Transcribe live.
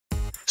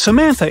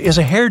Samantha is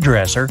a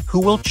hairdresser who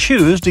will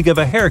choose to give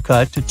a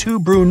haircut to 2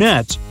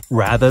 brunettes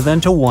rather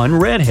than to 1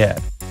 redhead.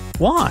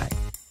 Why?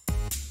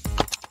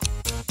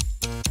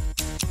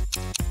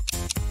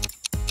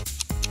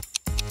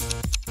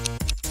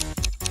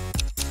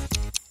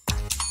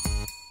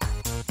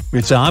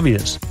 It's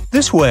obvious.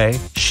 This way,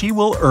 she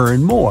will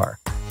earn more.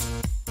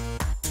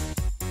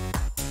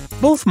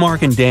 Both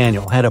Mark and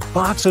Daniel had a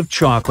box of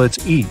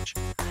chocolates each.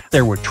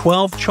 There were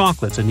 12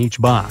 chocolates in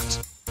each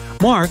box.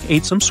 Mark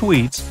ate some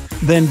sweets,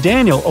 then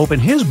Daniel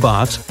opened his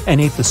box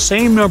and ate the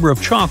same number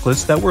of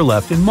chocolates that were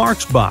left in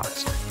Mark's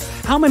box.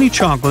 How many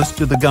chocolates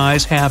do the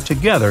guys have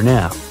together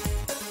now?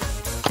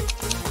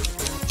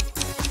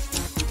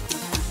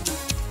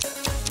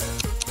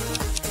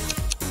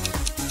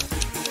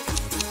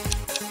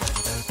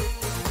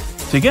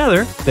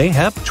 Together, they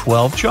have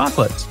 12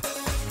 chocolates.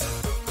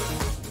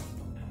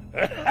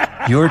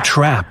 You're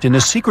trapped in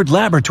a secret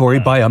laboratory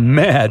by a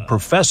mad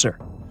professor.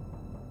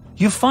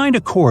 You find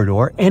a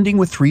corridor ending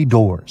with 3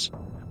 doors.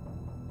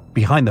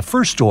 Behind the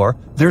first door,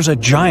 there's a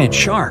giant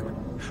shark.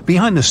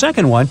 Behind the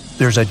second one,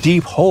 there's a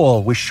deep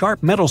hole with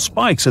sharp metal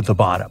spikes at the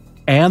bottom.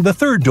 And the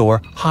third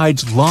door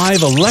hides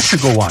live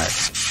electrical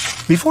wires.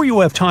 Before you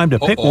have time to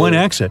pick one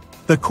exit,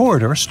 the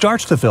corridor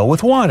starts to fill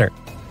with water.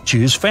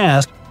 Choose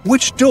fast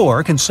which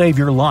door can save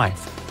your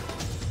life.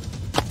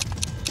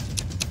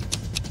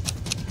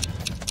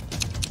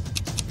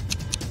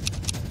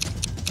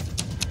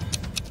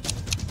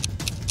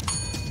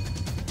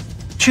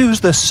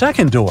 Choose the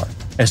second door.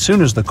 As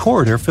soon as the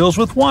corridor fills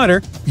with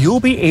water, you'll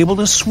be able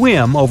to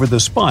swim over the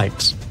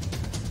spikes.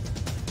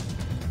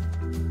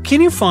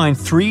 Can you find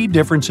 3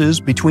 differences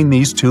between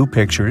these 2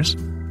 pictures?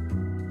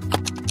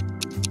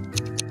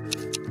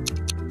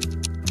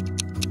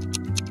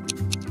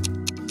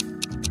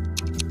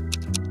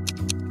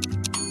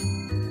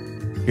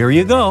 Here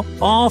you go,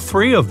 all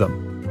 3 of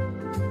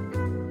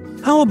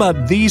them. How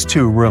about these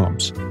 2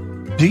 rooms?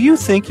 Do you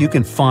think you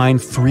can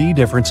find 3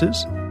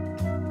 differences?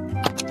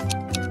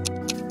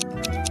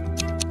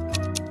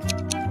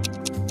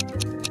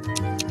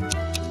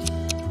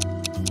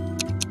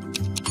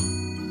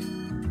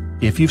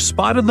 If you've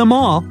spotted them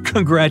all,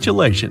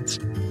 congratulations!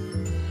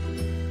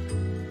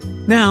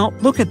 Now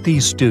look at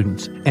these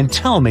students and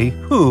tell me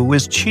who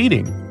is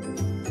cheating.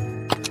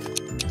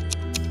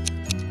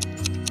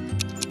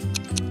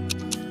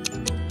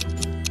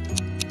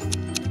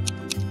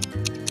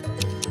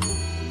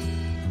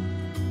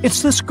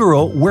 It's this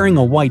girl wearing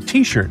a white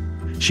t-shirt.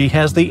 She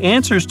has the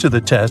answers to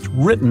the test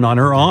written on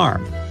her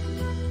arm.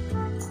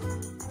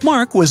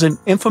 Mark was an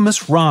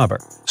infamous robber,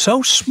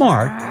 so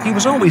smart he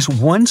was always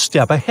 1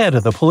 step ahead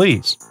of the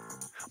police.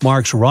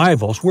 Mark's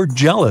rivals were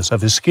jealous of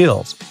his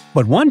skills,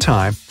 but one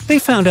time they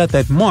found out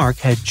that Mark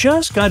had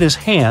just got his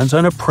hands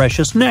on a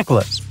precious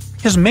necklace.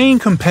 His main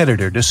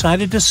competitor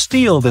decided to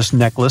steal this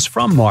necklace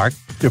from Mark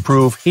to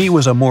prove he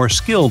was a more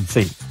skilled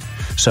thief.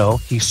 So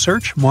he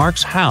searched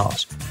Mark's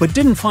house, but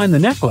didn't find the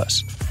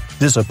necklace.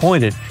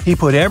 Disappointed, he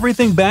put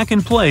everything back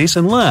in place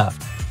and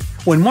left.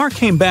 When Mark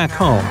came back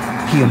home,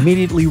 he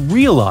immediately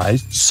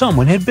realized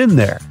someone had been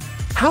there.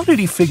 How did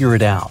he figure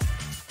it out?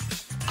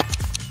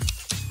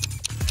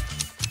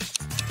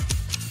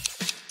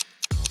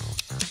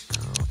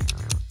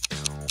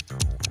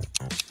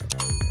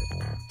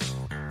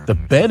 The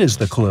bed is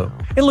the clue.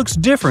 It looks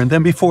different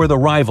than before the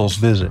rivals'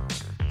 visit.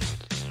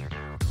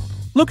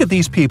 Look at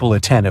these people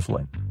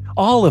attentively.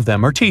 All of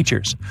them are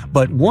teachers,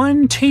 but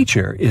one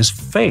teacher is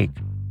fake.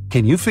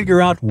 Can you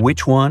figure out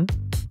which one?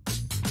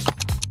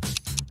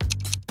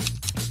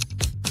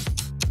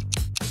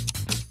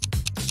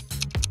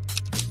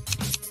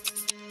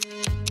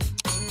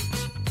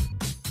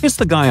 It's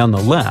the guy on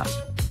the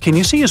left. Can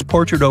you see his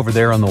portrait over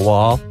there on the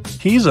wall?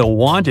 He's a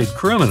wanted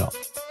criminal.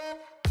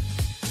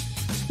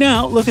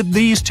 Now look at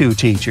these 2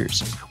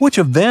 teachers. Which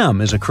of them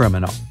is a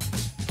criminal?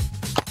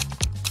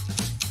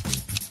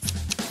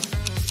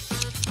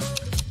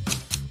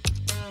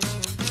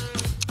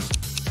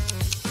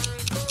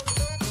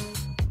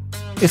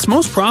 It's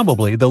most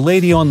probably the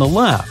lady on the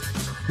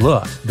left.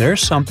 Look,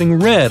 there's something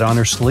red on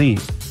her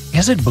sleeve.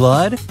 Is it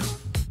blood?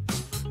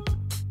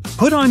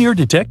 Put on your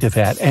detective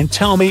hat and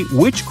tell me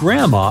which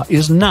grandma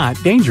is not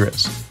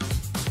dangerous.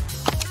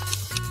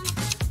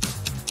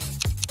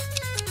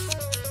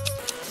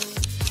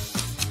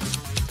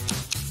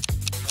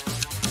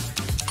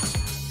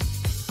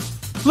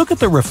 Look at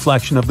the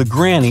reflection of the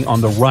granny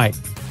on the right.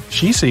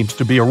 She seems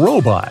to be a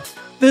robot.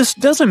 This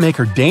doesn't make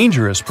her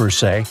dangerous per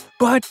se,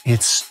 but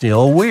it's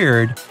still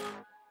weird.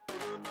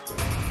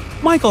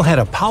 Michael had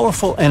a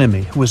powerful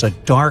enemy who was a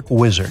dark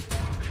wizard.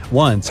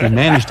 Once he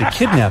managed to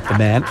kidnap the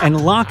man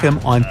and lock him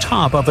on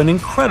top of an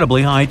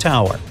incredibly high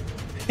tower.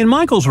 In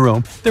Michael's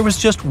room, there was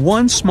just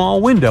one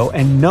small window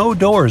and no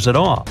doors at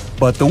all.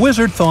 But the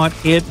wizard thought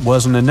it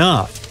wasn't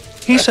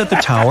enough. He set the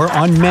tower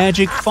on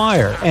magic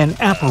fire and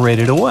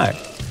apparated away.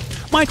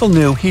 Michael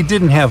knew he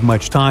didn't have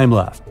much time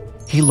left.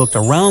 He looked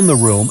around the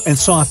room and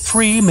saw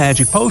 3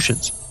 magic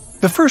potions.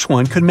 The first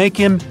one could make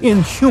him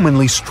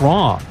inhumanly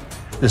strong.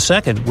 The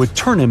second would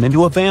turn him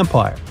into a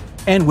vampire.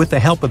 And with the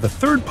help of the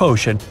third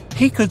potion,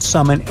 he could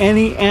summon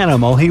any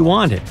animal he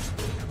wanted.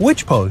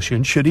 Which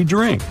potion should he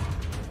drink?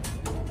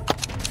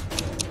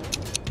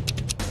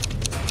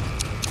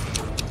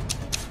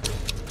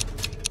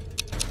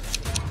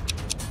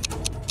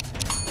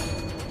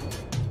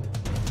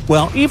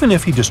 Well, even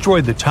if he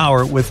destroyed the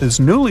tower with his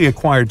newly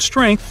acquired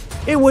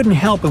strength, it wouldn't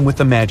help him with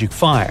the magic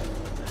fire.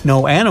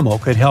 No animal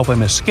could help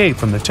him escape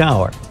from the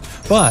tower.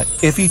 But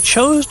if he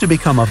chose to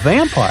become a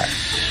vampire,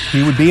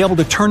 he would be able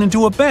to turn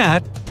into a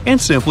bat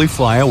and simply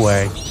fly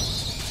away.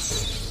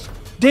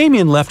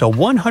 Damien left a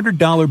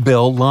 $100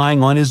 bill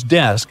lying on his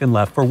desk and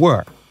left for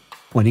work.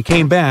 When he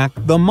came back,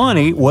 the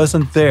money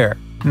wasn't there.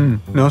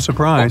 No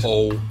surprise.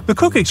 The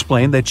cook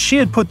explained that she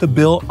had put the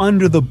bill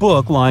under the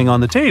book lying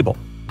on the table,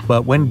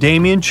 but when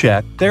Damien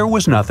checked, there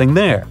was nothing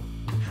there.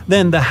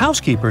 Then the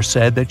housekeeper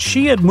said that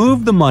she had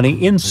moved the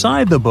money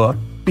inside the book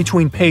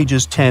between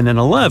pages 10 and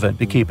 11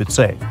 to keep it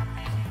safe.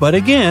 But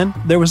again,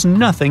 there was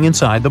nothing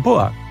inside the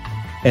book.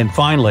 And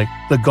finally,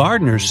 the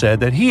gardener said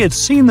that he had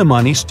seen the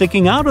money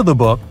sticking out of the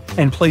book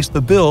and placed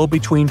the bill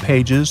between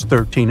pages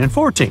 13 and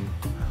 14.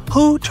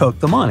 Who took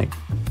the money?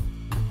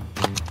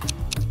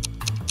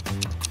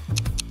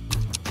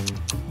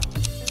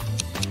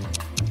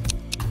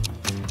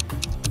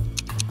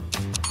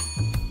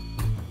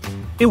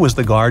 It was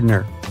the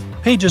gardener.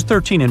 Pages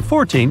 13 and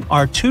 14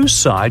 are two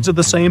sides of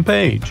the same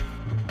page.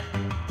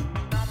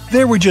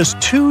 There were just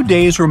 2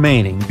 days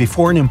remaining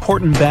before an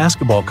important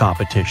basketball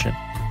competition,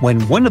 when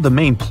one of the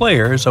main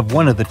players of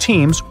one of the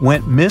teams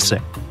went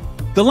missing.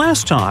 The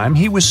last time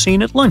he was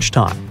seen at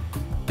lunchtime.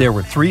 There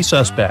were 3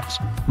 suspects: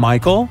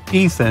 Michael,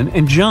 Ethan,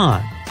 and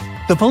John.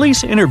 The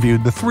police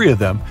interviewed the 3 of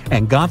them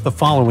and got the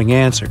following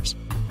answers.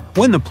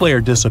 When the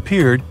player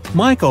disappeared,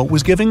 Michael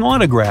was giving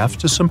autographs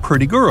to some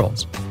pretty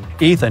girls.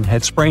 Ethan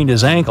had sprained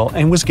his ankle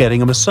and was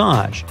getting a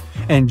massage.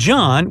 And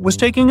John was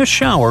taking a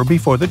shower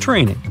before the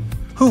training.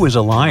 Who is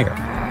a liar?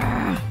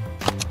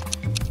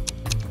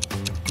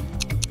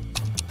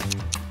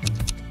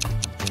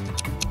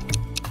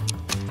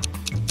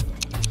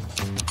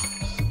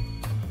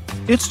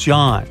 It's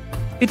John.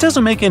 It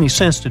doesn't make any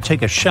sense to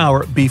take a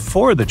shower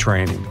before the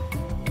training.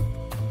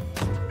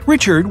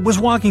 Richard was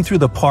walking through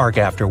the park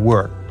after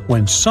work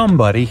when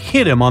somebody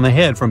hit him on the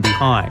head from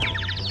behind.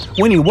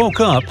 When he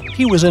woke up,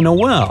 he was in a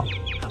well.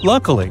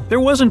 Luckily, there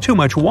wasn't too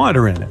much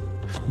water in it.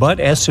 But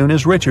as soon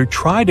as Richard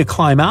tried to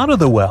climb out of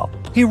the well,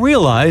 he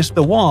realized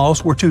the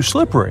walls were too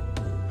slippery.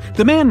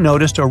 The man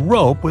noticed a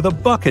rope with a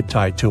bucket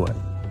tied to it.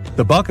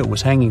 The bucket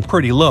was hanging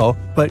pretty low,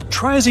 but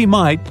try as he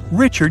might,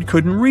 Richard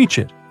couldn't reach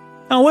it.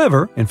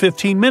 However, in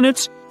 15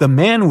 minutes, the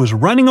man was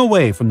running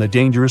away from the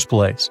dangerous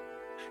place.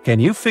 Can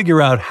you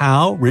figure out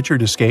how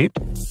Richard escaped?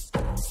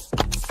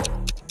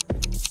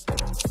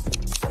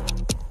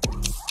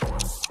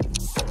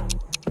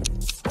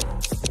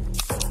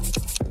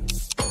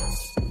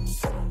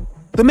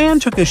 The man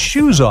took his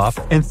shoes off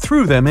and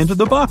threw them into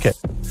the bucket.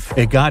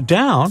 It got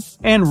down,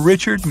 and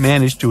Richard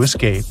managed to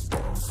escape.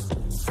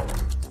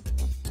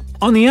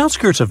 On the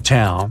outskirts of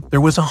town,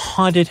 there was a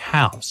haunted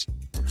house.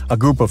 A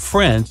group of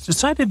friends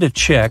decided to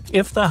check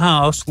if the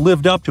house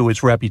lived up to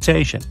its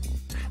reputation.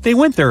 They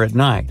went there at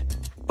night,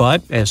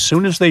 but as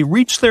soon as they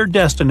reached their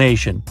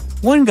destination,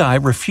 one guy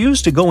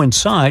refused to go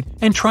inside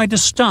and tried to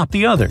stop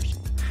the others.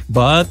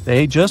 But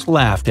they just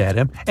laughed at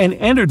him and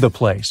entered the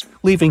place,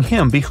 leaving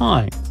him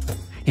behind.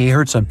 He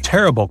heard some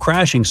terrible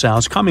crashing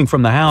sounds coming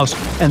from the house,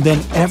 and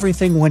then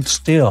everything went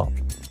still.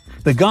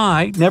 The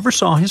guy never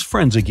saw his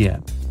friends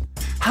again.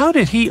 How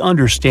did he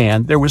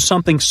understand there was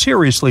something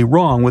seriously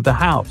wrong with the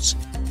house?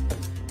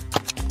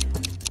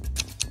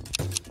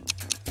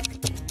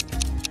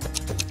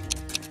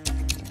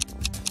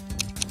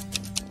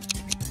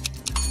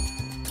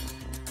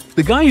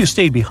 The guy who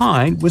stayed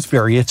behind was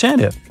very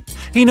attentive.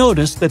 He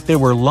noticed that there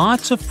were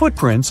lots of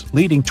footprints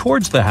leading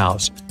towards the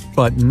house,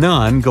 but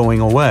none going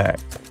away.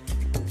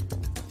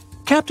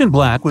 Captain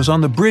Black was on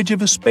the bridge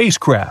of a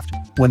spacecraft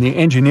when the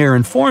engineer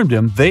informed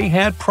him they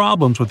had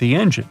problems with the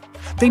engine.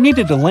 They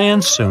needed to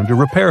land soon to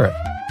repair it.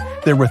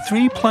 There were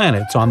 3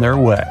 planets on their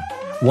way.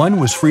 One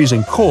was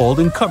freezing cold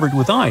and covered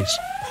with ice.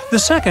 The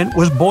second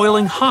was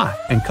boiling hot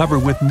and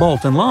covered with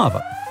molten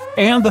lava.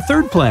 And the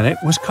third planet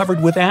was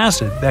covered with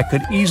acid that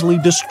could easily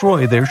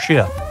destroy their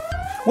ship.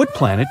 What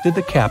planet did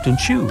the captain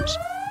choose?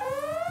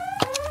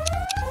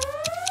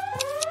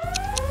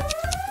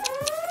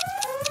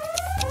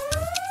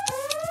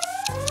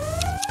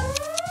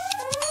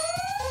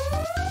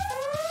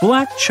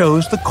 Black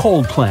chose the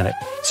cold planet,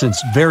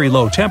 since very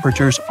low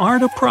temperatures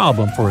aren't a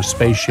problem for a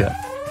spaceship.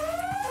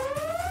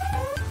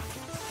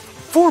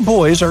 4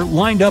 boys are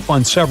lined up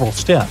on several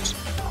steps,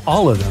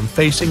 all of them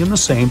facing in the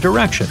same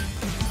direction.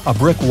 A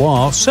brick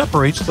wall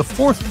separates the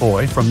 4th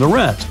boy from the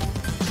rest.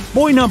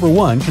 Boy number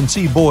 1 can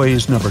see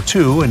boys number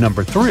 2 and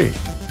number 3.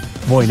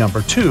 Boy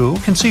number 2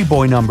 can see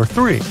boy number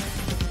 3.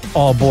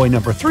 All boy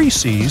number 3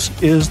 sees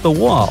is the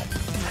wall.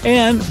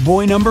 And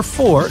boy number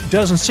 4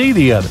 doesn't see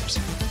the others.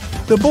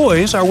 The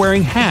boys are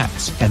wearing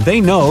hats, and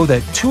they know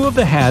that 2 of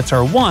the hats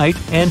are white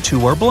and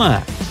 2 are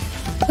black.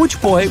 Which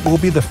boy will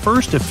be the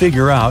first to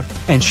figure out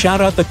and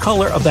shout out the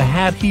color of the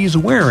hat he's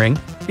wearing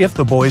if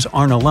the boys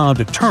aren't allowed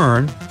to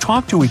turn,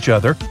 talk to each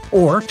other,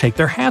 or take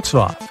their hats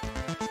off?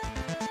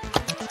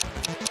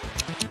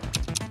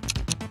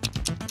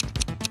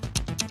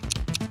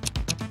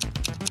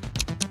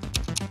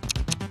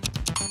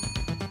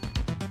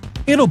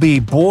 It'll be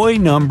boy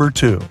number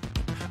 2.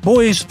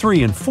 Boys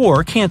 3 and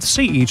 4 can't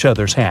see each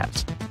other's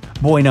hats.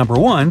 Boy number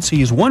 1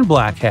 sees one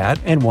black hat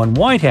and one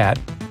white hat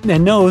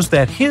and knows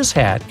that his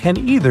hat can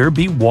either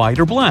be white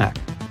or black.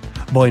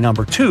 Boy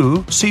number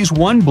 2 sees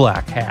one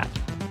black hat.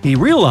 He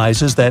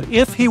realizes that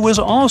if he was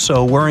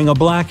also wearing a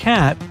black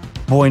hat,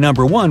 boy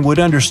number 1 would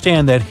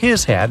understand that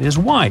his hat is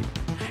white.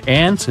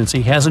 And since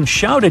he hasn't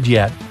shouted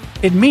yet,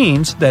 it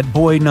means that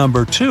boy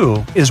number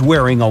 2 is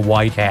wearing a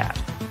white hat.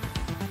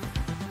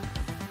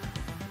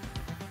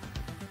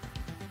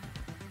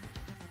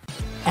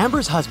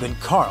 Amber's husband,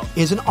 Carl,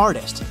 is an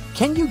artist.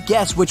 Can you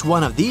guess which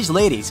one of these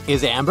ladies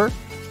is Amber?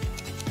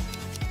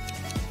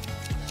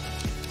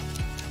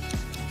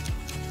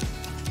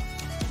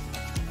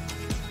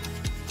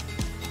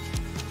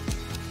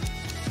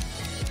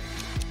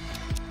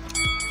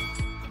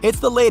 It's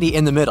the lady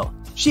in the middle.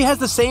 She has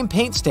the same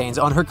paint stains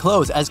on her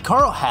clothes as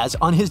Carl has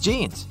on his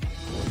jeans.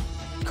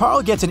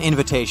 Carl gets an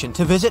invitation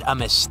to visit a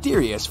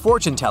mysterious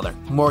fortune teller,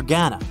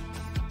 Morgana.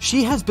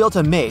 She has built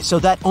a maze so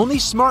that only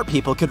smart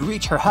people could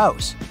reach her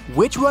house.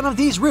 Which one of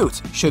these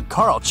routes should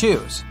Carl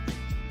choose?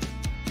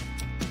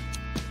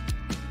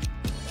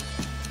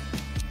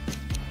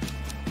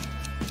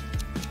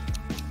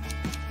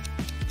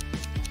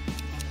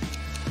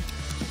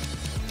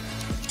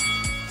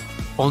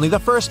 Only the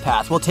first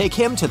path will take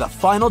him to the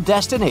final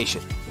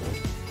destination.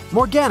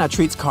 Morgana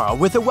treats Carl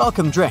with a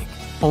welcome drink.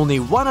 Only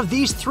one of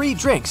these 3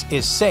 drinks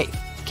is safe.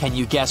 Can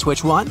you guess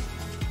which one?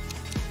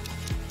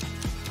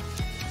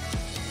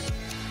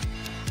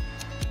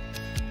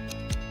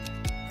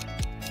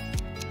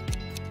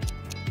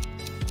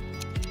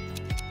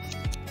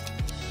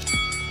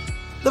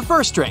 The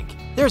first drink.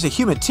 There's a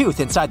human tooth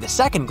inside the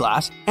second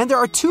glass, and there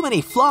are too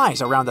many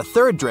flies around the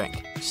third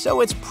drink,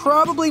 so it's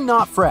probably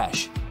not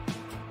fresh.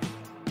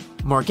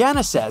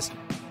 Morgana says,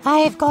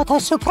 "I've got a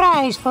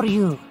surprise for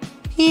you.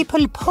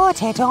 People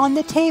put it on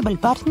the table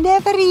but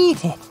never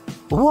eat it.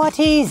 What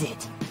is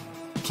it?"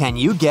 Can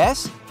you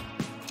guess?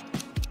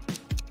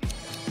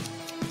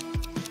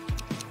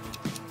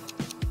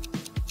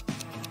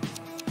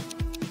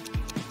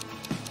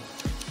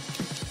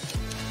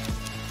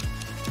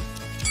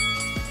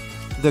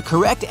 The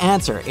correct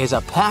answer is a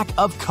pack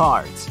of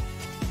cards.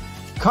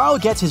 Carl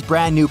gets his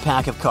brand new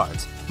pack of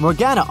cards.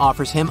 Morgana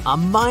offers him a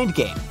mind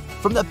game.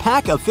 From the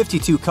pack of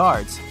 52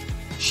 cards,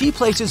 she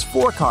places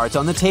 4 cards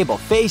on the table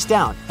face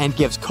down and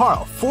gives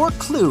Carl 4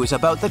 clues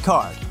about the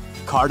card.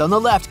 Card on the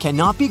left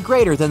cannot be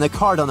greater than the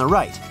card on the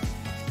right.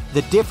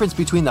 The difference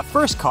between the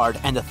first card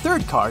and the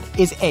third card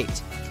is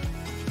 8.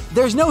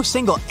 There's no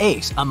single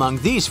ace among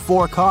these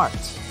 4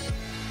 cards.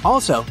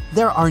 Also,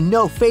 there are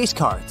no face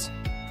cards.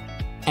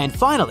 And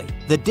finally,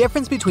 the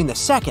difference between the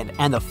second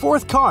and the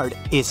fourth card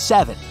is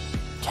 7.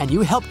 Can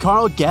you help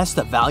Carl guess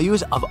the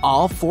values of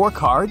all 4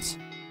 cards?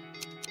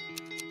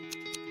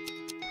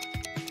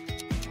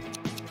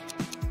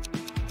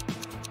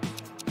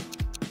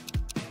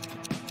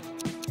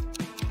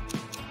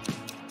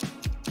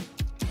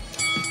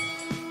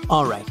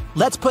 Alright,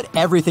 let's put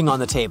everything on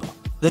the table.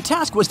 The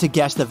task was to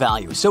guess the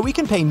value, so we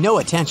can pay no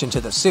attention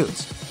to the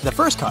suits. The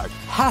first card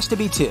has to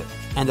be 2,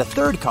 and the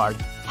third card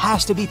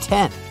has to be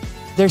 10.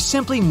 There's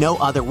simply no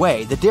other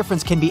way the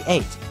difference can be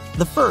 8.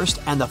 The first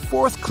and the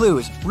fourth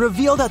clues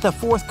reveal that the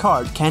fourth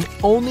card can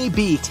only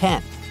be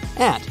 10.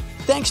 And,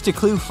 thanks to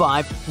clue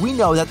 5, we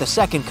know that the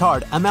second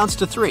card amounts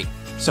to 3.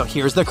 So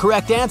here's the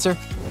correct answer.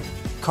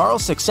 Carl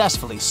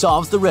successfully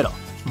solves the riddle.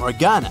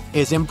 Morgana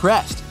is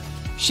impressed.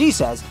 She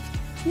says,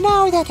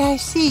 "Now that I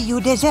see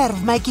you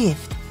deserve my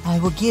gift, I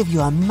will give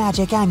you a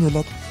magic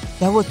amulet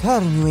that will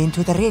turn you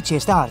into the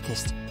richest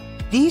artist.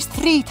 These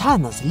 3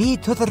 tunnels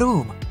lead to the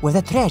room where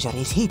the treasure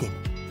is hidden.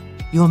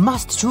 You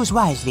must choose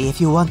wisely if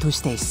you want to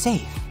stay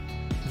safe."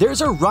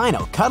 There's a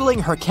rhino cuddling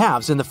her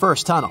calves in the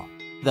first tunnel.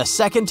 The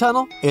second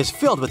tunnel is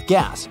filled with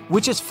gas,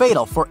 which is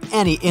fatal for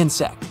any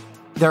insect.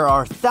 There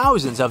are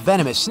thousands of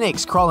venomous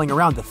snakes crawling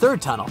around the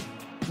third tunnel.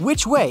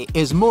 Which way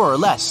is more or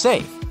less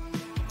safe?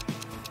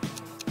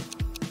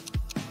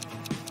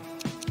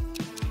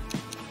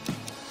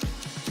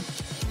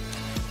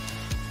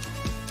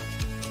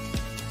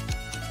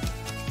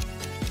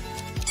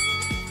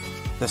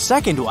 The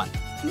second one.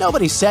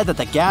 Nobody said that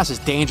the gas is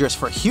dangerous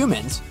for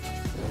humans.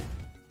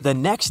 The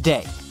next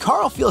day,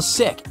 Carl feels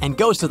sick and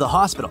goes to the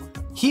hospital.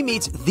 He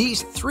meets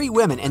these 3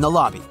 women in the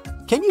lobby.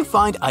 Can you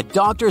find a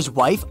doctor's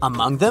wife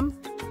among them?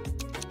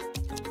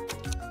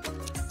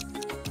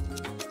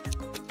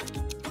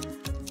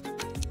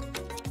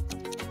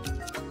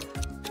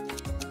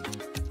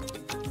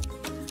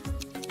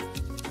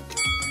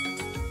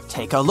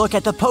 Take a look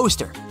at the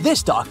poster.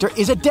 This doctor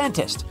is a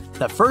dentist.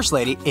 The first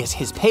lady is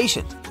his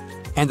patient.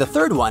 And the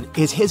third one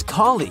is his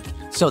colleague,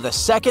 so the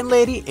second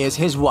lady is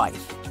his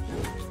wife.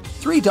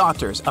 3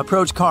 doctors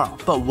approach Carl,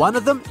 but one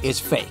of them is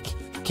fake.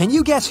 Can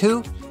you guess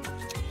who?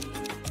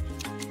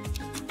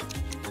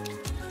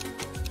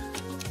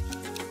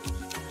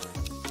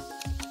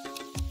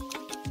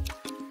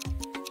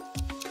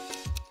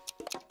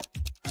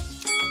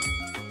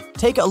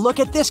 Take a look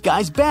at this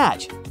guy's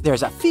badge.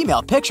 There's a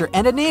female picture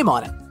and a name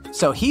on it,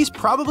 so he's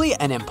probably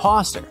an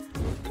imposter.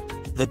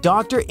 The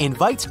doctor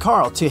invites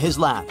Carl to his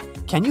lab.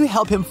 Can you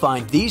help him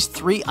find these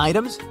 3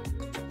 items?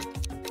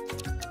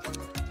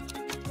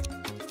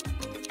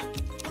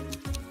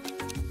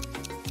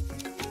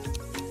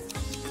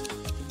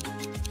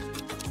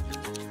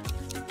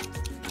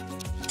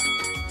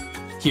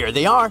 Here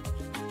they are.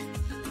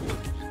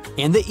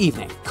 In the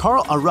evening,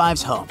 Carl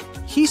arrives home.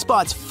 He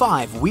spots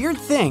 5 weird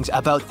things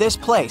about this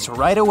place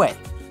right away.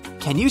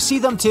 Can you see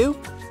them too?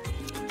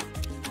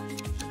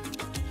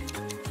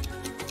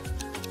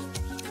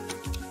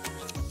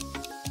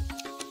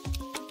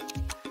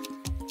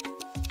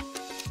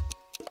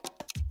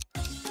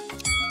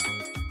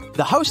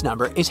 The house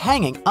number is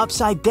hanging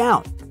upside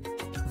down.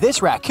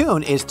 This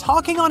raccoon is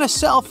talking on a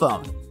cell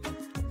phone.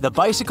 The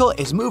bicycle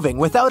is moving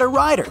without a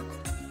rider.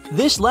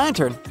 This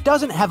lantern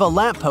doesn't have a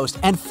lamppost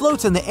and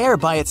floats in the air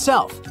by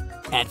itself.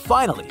 And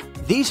finally,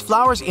 these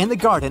flowers in the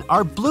garden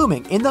are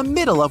blooming in the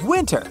middle of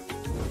winter.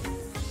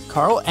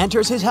 Carl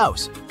enters his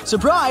house.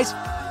 Surprise!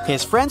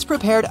 His friends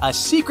prepared a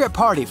secret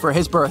party for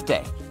his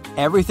birthday.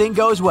 Everything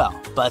goes well,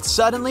 but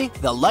suddenly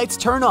the lights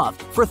turn off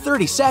for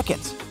 30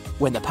 seconds.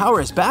 When the power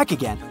is back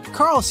again,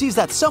 Carl sees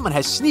that someone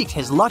has sneaked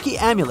his lucky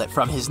amulet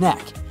from his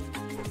neck.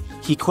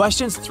 He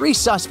questions 3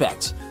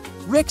 suspects.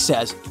 Rick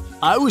says,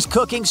 "I was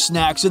cooking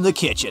snacks in the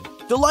kitchen.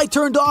 The light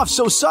turned off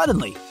so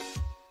suddenly."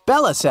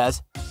 Bella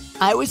says,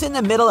 "I was in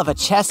the middle of a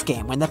chess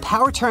game when the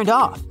power turned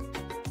off."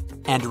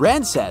 And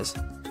Ren says,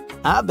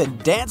 "I've been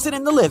dancing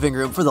in the living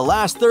room for the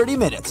last 30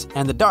 minutes,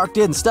 and the dark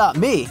didn't stop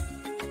me."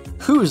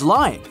 Who's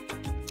lying?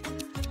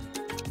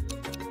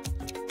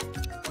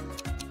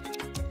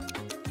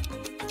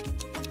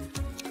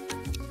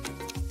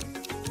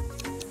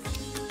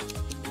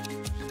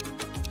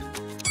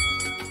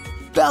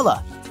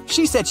 Bella.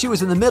 She said she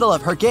was in the middle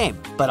of her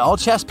game, but all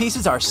chess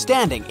pieces are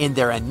standing in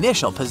their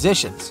initial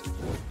positions.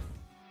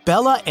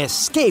 Bella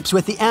escapes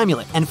with the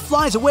amulet and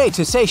flies away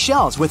to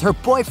Seychelles with her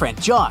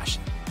boyfriend Josh.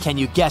 Can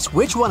you guess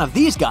which one of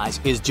these guys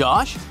is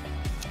Josh?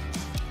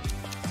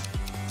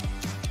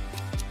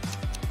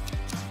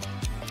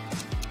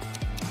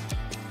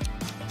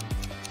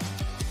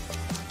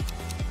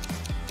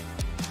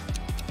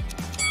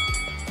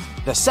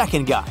 The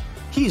second guy.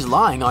 He's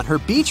lying on her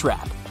beach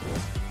wrap.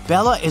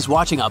 Bella is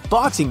watching a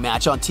boxing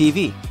match on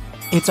TV.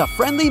 It's a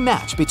friendly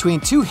match between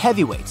 2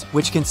 heavyweights,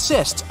 which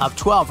consists of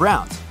 12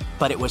 rounds.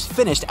 But it was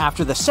finished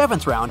after the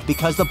 7th round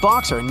because the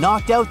boxer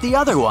knocked out the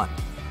other one.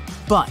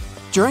 But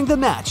during the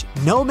match,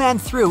 no man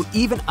threw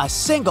even a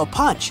single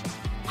punch.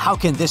 How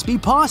can this be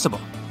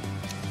possible?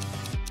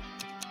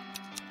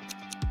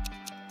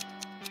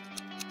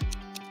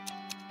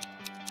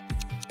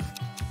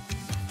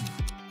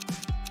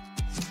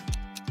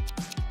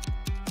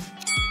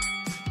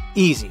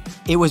 Easy.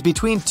 It was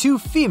between 2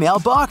 female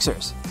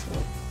boxers.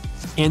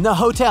 In the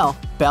hotel,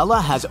 Bella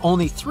has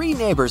only 3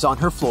 neighbors on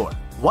her floor.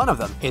 One of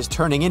them is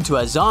turning into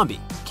a zombie.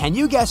 Can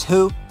you guess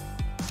who?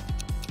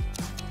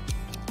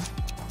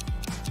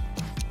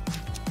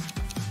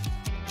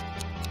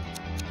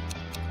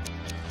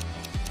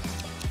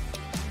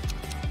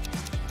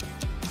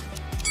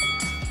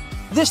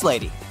 This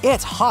lady.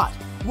 It's hot.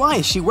 Why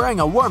is she wearing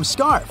a warm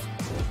scarf?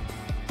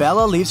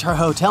 Bella leaves her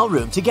hotel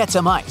room to get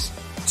some ice.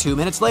 2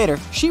 minutes later,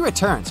 she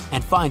returns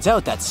and finds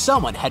out that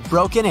someone had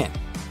broken in.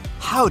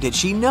 How did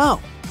she know?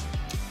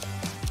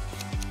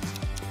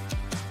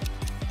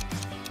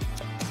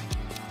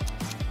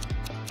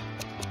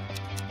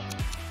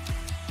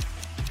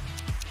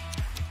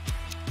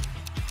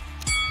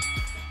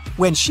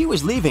 When she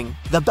was leaving,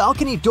 the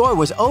balcony door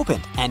was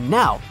opened and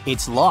now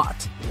it's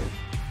locked.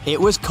 It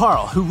was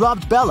Carl who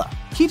robbed Bella.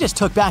 He just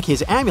took back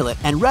his amulet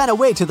and ran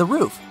away to the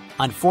roof.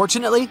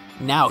 Unfortunately,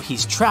 now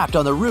he's trapped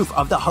on the roof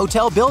of the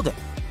hotel building.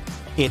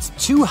 It's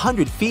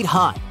 200 feet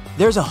high.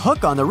 There's a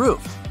hook on the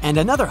roof and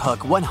another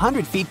hook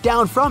 100 feet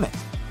down from it.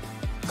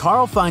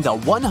 Carl finds a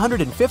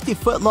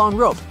 150-foot long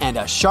rope and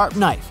a sharp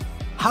knife.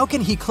 How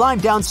can he climb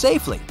down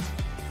safely?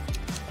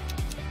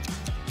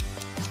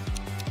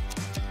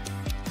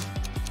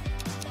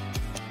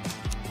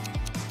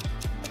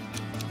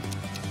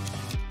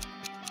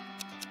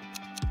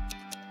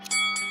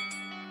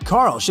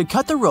 Carl should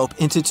cut the rope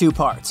into 2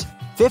 parts,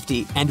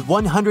 50 and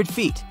 100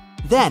 feet.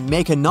 Then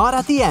make a knot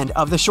at the end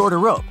of the shorter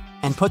rope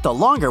and put the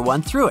longer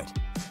one through it.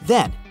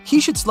 Then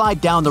he should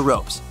slide down the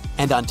ropes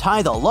and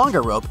untie the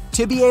longer rope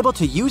to be able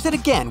to use it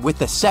again with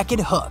the second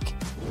hook.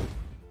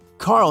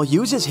 Carl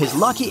uses his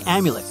lucky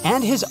amulet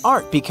and his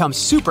art becomes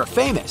super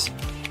famous.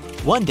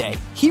 One day,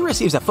 he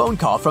receives a phone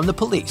call from the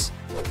police.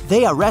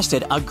 They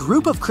arrested a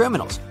group of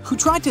criminals who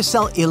tried to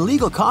sell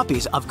illegal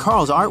copies of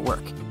Carl's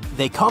artwork.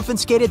 They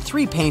confiscated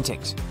 3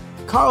 paintings.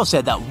 Carl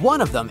said that one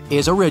of them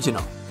is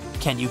original.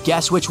 Can you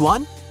guess which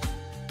one?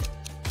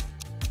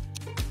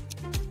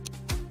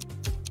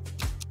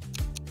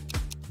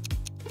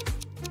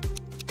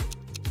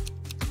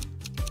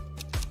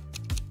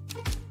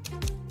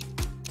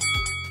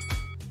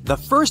 The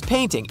first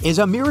painting is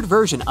a mirrored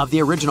version of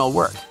the original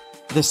work.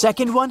 The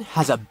second one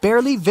has a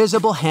barely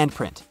visible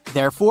handprint.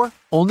 Therefore,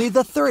 only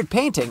the third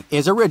painting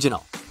is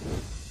original.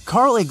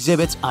 Carl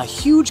exhibits a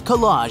huge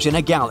collage in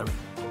a gallery.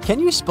 Can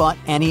you spot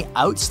any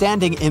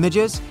outstanding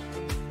images?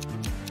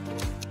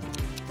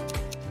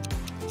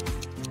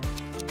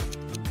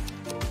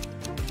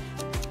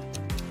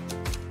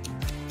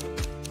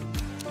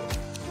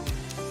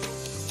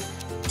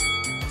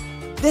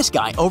 This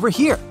guy over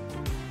here.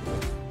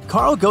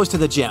 Carl goes to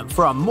the gym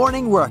for a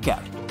morning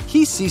workout.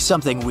 He sees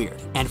something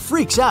weird and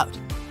freaks out.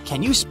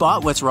 Can you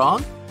spot what's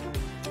wrong?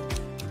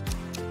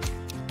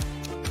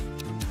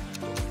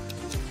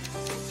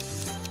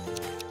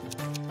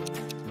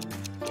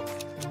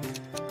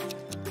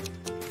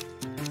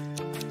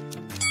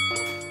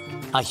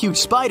 A huge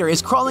spider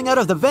is crawling out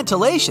of the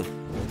ventilation.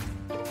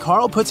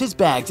 Carl puts his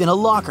bags in a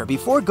locker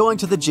before going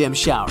to the gym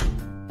shower.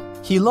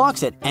 He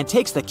locks it and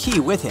takes the key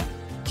with him.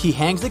 He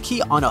hangs the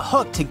key on a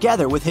hook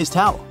together with his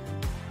towel.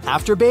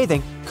 After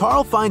bathing,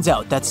 Carl finds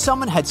out that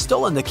someone had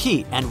stolen the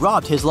key and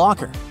robbed his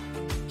locker.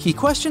 He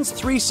questions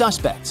 3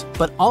 suspects,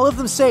 but all of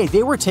them say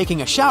they were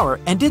taking a shower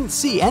and didn't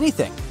see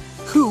anything.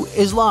 Who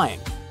is lying?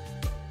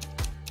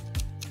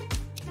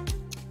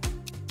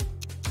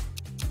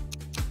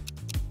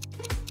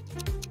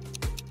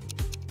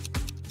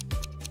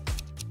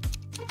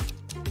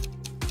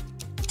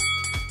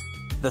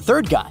 The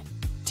third guy.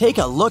 Take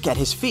a look at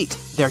his feet.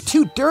 They're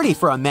too dirty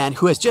for a man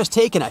who has just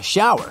taken a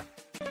shower.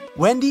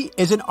 Wendy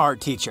is an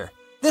art teacher.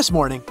 This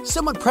morning,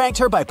 someone pranked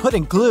her by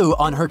putting glue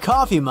on her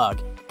coffee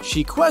mug.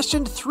 She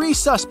questioned 3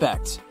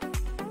 suspects.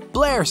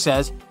 Blair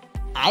says,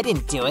 "I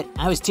didn't do it.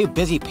 I was too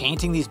busy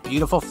painting these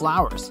beautiful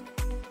flowers."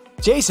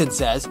 Jason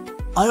says,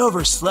 "I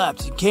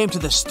overslept and came to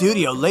the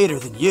studio later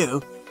than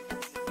you."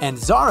 And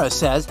Zara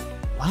says,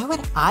 "Why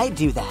would I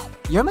do that?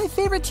 You're my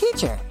favorite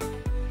teacher."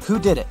 Who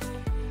did it?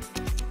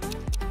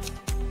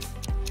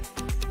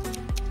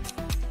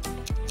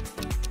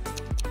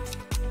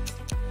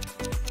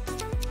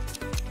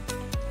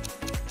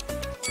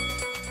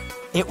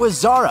 It was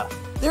Zara.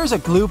 There's a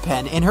glue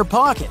pen in her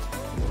pocket.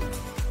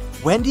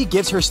 Wendy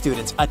gives her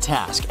students a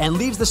task and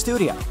leaves the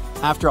studio.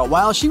 After a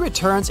while, she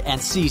returns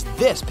and sees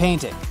this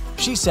painting.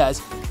 She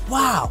says,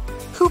 "Wow,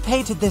 who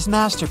painted this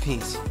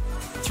masterpiece?"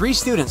 3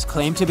 students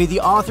claim to be the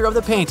author of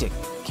the painting.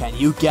 Can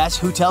you guess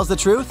who tells the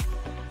truth?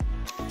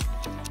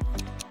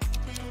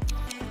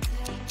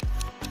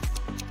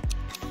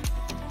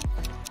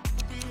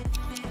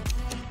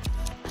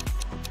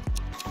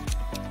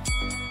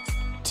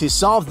 To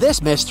solve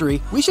this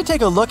mystery, we should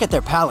take a look at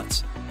their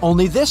palettes.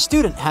 Only this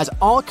student has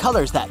all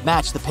colors that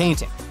match the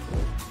painting.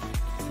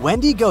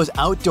 Wendy goes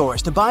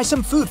outdoors to buy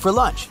some food for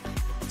lunch.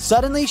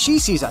 Suddenly, she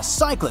sees a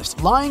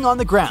cyclist lying on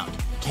the ground.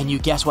 Can you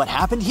guess what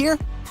happened here?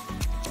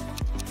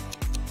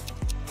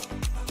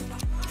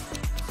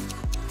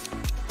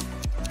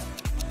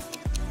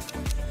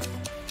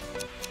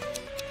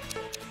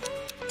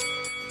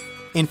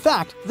 In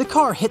fact, the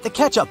car hit the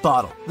ketchup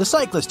bottle. The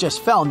cyclist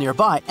just fell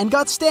nearby and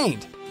got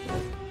stained.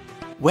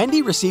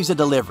 Wendy receives a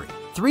delivery.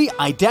 3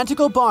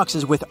 identical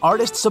boxes with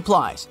artist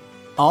supplies.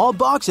 All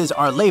boxes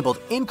are labeled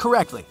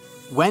incorrectly.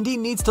 Wendy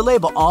needs to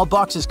label all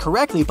boxes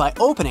correctly by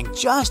opening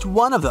just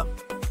one of them.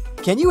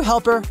 Can you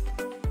help her?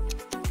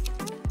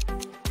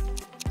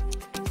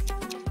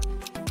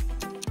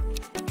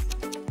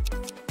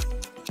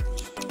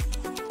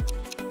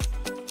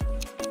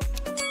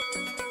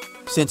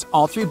 Since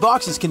all 3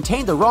 boxes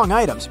contain the wrong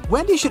items,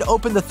 Wendy should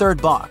open the third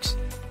box.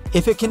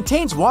 If it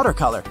contains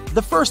watercolor,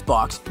 the first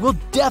box will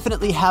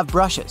definitely have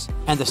brushes,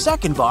 and the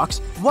second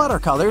box,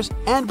 watercolors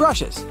and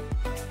brushes.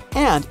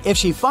 And if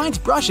she finds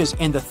brushes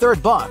in the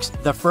third box,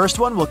 the first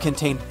one will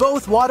contain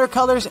both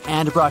watercolors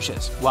and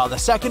brushes, while the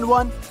second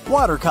one,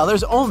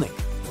 watercolors only.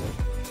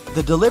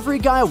 The delivery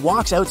guy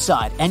walks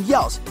outside and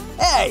yells,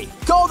 "Hey,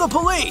 call the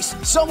police!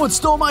 Someone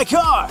stole my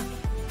car!"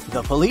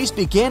 The police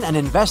begin an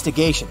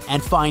investigation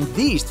and find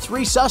these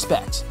 3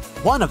 suspects.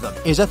 One of them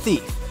is a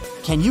thief.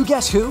 Can you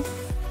guess who?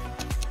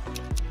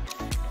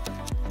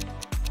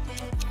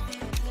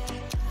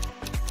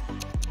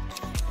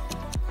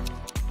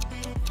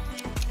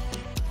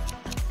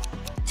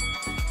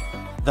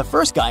 The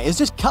first guy is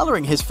just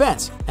coloring his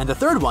fence, and the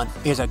third one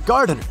is a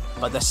gardener,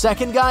 but the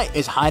second guy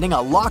is hiding a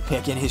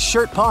lockpick in his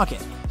shirt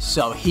pocket,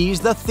 so he's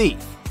the thief.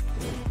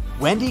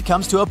 Wendy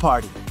comes to a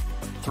party.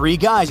 3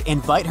 guys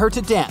invite her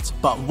to dance,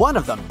 but one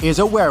of them is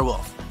a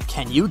werewolf.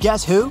 Can you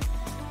guess who?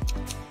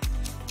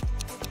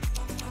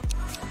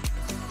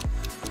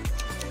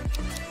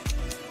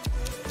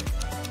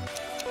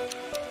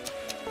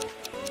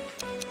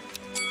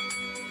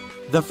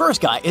 The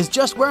first guy is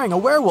just wearing a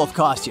werewolf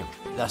costume.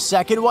 The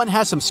second one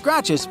has some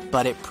scratches,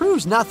 but it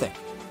proves nothing.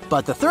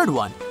 But the third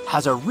one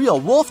has a real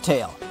wolf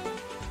tail.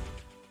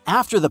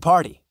 After the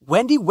party,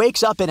 Wendy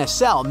wakes up in a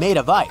cell made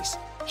of ice.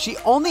 She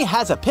only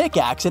has a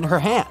pickaxe in her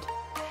hand.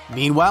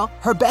 Meanwhile,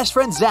 her best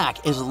friend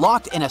Zach is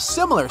locked in a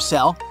similar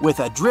cell with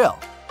a drill.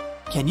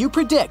 Can you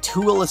predict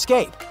who will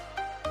escape?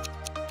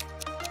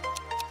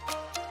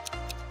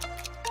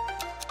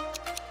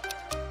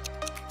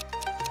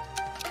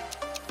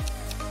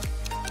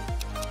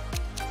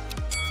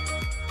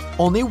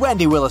 Only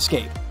Wendy will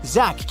escape.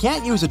 Zach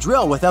can't use a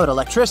drill without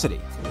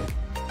electricity.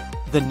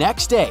 The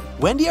next day,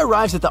 Wendy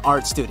arrives at the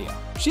art studio.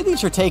 She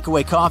leaves her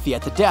takeaway coffee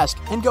at the desk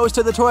and goes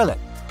to the toilet.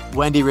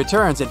 Wendy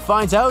returns and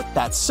finds out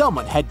that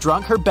someone had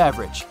drunk her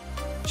beverage.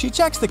 She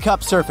checks the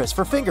cup surface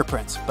for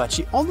fingerprints, but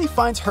she only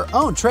finds her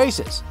own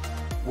traces.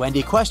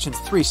 Wendy questions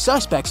 3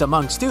 suspects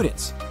among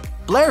students.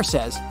 Blair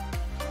says,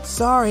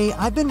 Sorry,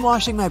 I've been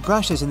washing my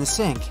brushes in the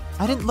sink.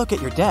 I didn't look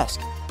at your desk.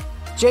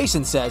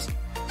 Jason says,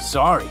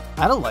 Sorry,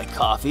 I don't like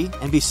coffee,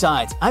 and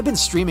besides, I've been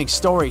streaming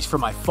stories for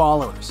my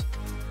followers.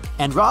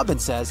 And Robin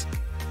says,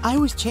 I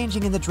was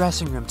changing in the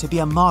dressing room to be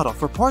a model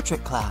for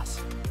portrait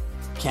class.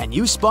 Can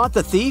you spot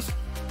the thief?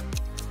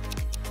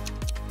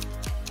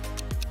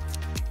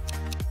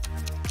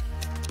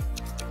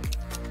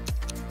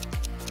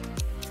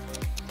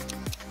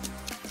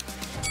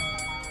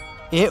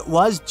 It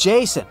was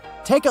Jason.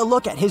 Take a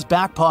look at his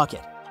back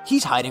pocket.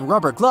 He's hiding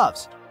rubber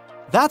gloves.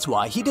 That's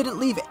why he didn't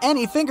leave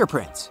any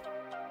fingerprints.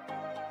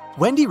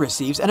 Wendy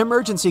receives an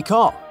emergency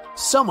call.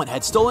 Someone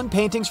had stolen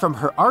paintings from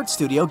her art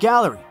studio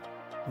gallery.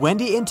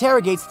 Wendy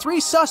interrogates 3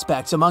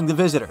 suspects among the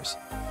visitors.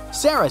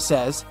 Sarah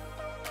says,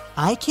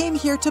 I came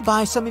here to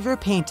buy some of your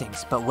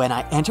paintings, but when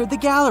I entered the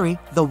gallery,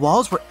 the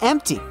walls were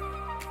empty.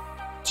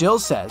 Jill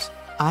says,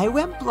 I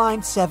went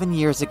blind 7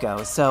 years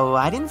ago, so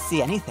I didn't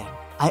see anything.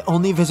 I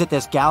only visit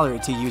this gallery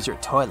to use your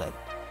toilet.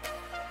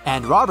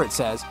 And Robert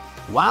says,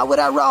 Why would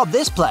I rob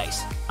this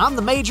place? I'm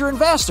the major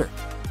investor.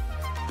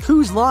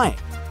 Who's lying?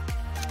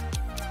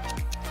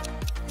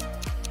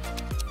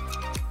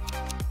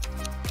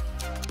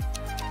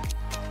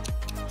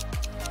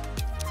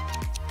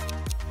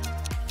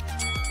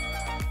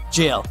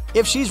 Jill,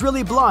 if she's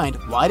really blind,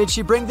 why did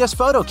she bring this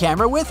photo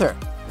camera with her?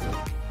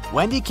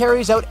 Wendy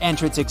carries out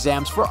entrance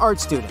exams for art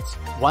students.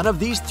 One of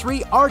these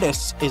 3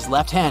 artists is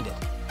left-handed.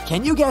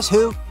 Can you guess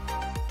who?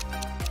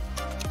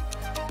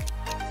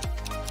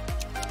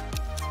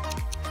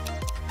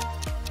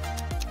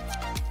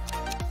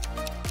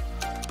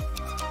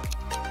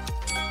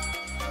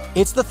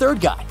 It's the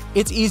third guy.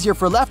 It's easier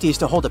for lefties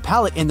to hold a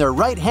palette in their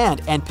right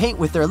hand and paint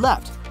with their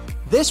left.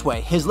 This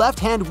way, his left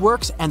hand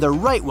works and the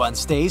right one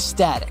stays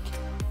static.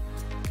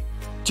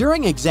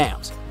 During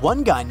exams,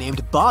 one guy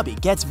named Bobby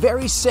gets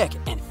very sick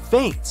and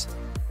faints.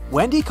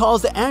 Wendy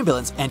calls the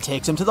ambulance and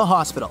takes him to the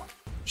hospital.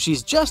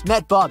 She's just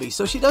met Bobby,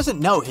 so she doesn't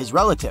know his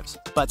relatives,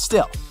 but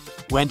still,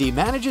 Wendy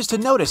manages to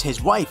notice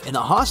his wife in the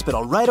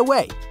hospital right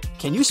away.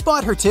 Can you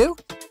spot her too?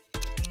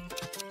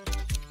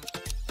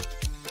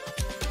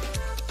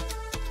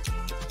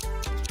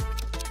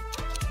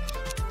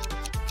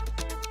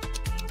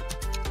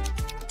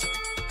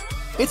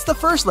 It's the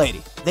first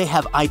lady. They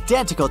have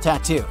identical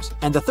tattoos,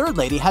 and the third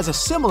lady has a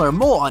similar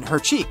mole on her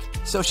cheek,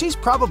 so she's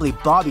probably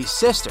Bobby's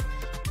sister.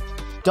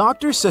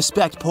 Doctors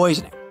suspect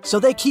poisoning, so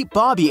they keep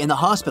Bobby in the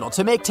hospital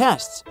to make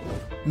tests.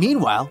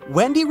 Meanwhile,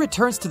 Wendy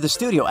returns to the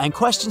studio and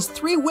questions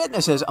 3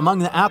 witnesses among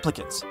the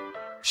applicants.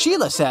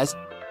 Sheila says,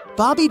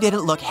 Bobby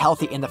didn't look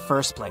healthy in the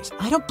first place.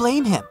 I don't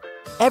blame him.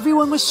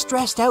 Everyone was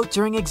stressed out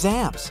during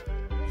exams.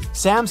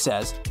 Sam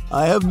says,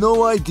 I have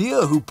no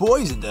idea who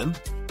poisoned him,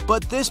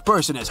 but this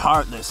person is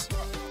heartless.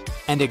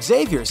 And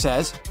Xavier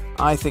says,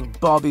 I think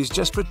Bobby's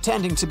just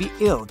pretending to be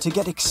ill to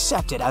get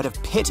accepted out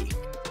of pity.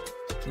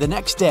 The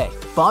next day,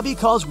 Bobby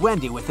calls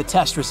Wendy with the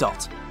test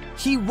results.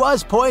 He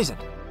was poisoned.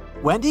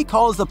 Wendy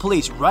calls the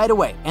police right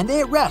away and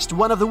they arrest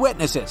one of the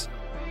witnesses.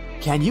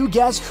 Can you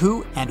guess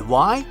who and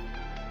why?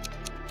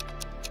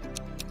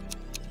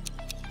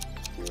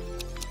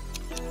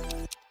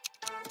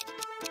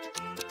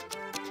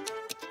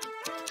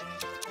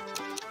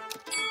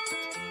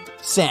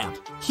 Sam.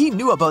 He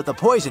knew about the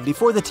poison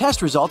before the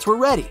test results were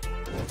ready.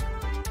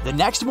 The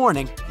next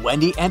morning,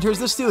 Wendy enters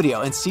the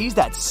studio and sees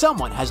that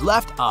someone has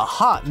left a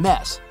hot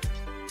mess.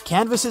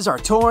 Canvases are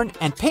torn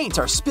and paints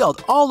are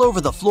spilled all over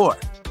the floor.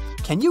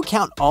 Can you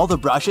count all the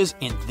brushes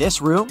in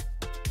this room?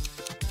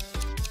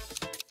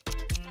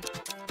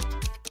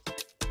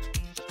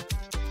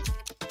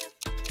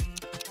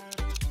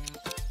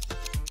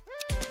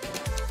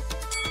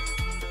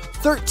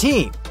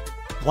 $13.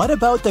 What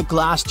about the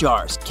glass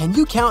jars? Can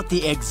you count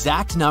the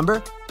exact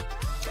number?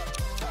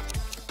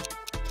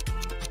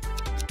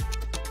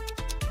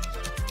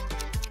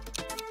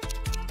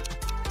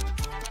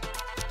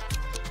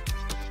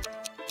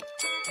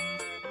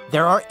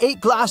 There are 8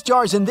 glass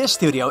jars in this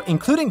studio,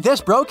 including this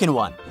broken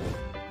one.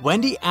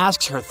 Wendy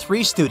asks her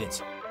 3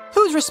 students,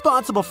 Who's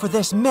responsible for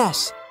this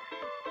mess?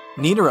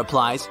 Nina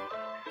replies,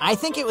 I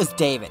think it was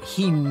David.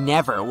 He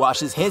never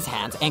washes his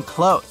hands and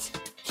clothes.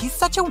 He's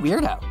such a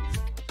weirdo.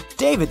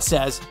 David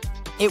says,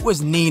 It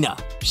was Nina.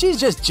 She's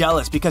just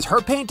jealous because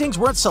her paintings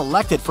weren't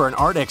selected for an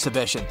art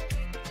exhibition.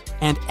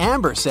 And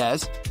Amber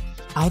says,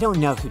 I don't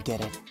know who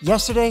did it.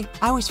 Yesterday,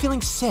 I was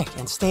feeling sick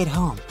and stayed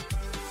home.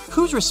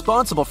 Who's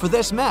responsible for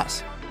this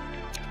mess?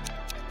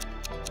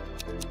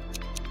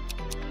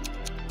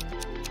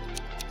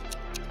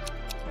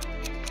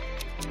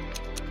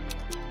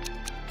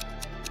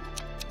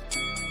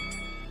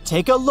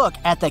 Take a look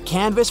at the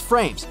canvas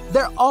frames.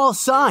 They're all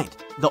signed.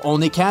 The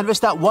only canvas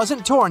that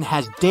wasn't torn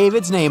has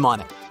David's name on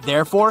it.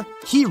 Therefore,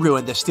 he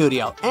ruined the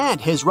studio and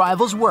his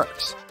rival's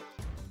works.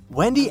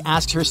 Wendy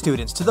asked her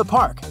students to the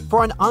park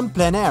for an en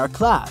plein air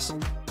class.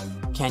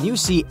 Can you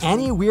see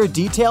any weird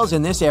details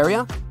in this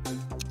area?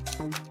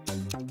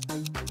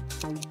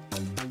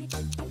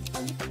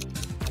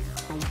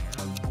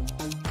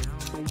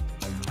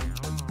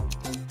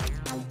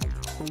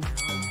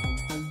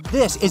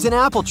 This is an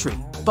apple tree,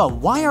 but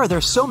why are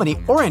there so many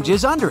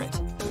oranges under it?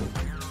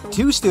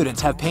 Two students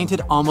have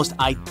painted almost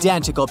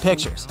identical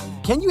pictures.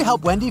 Can you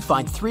help Wendy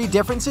find 3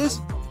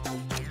 differences?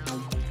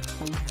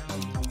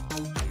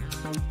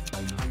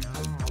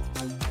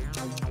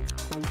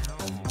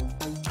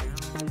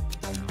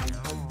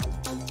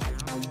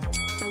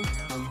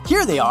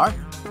 Here they are!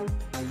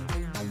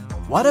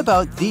 What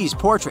about these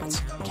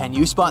portraits? Can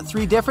you spot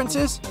 3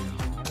 differences?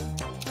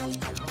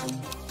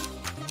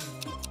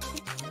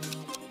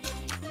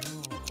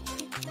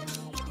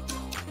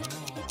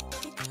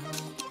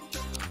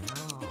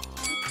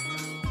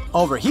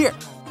 Over here.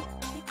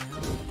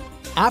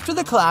 After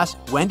the class,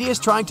 Wendy is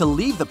trying to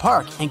leave the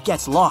park and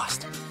gets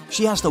lost.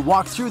 She has to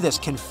walk through this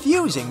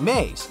confusing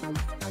maze.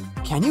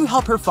 Can you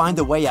help her find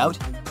the way out?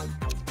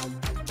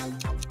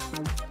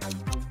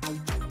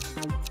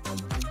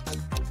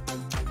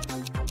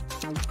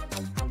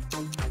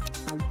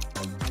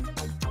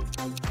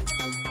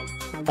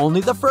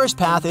 Only the first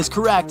path is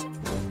correct.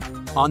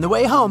 On the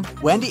way home,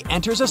 Wendy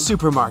enters a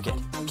supermarket.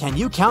 Can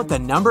you count the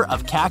number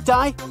of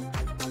cacti?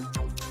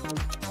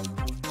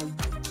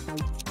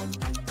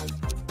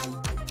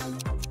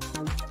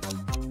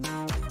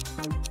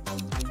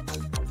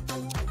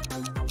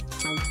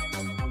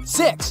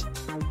 Six.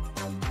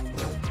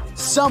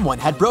 Someone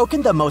had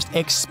broken the most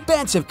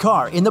expensive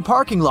car in the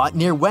parking lot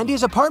near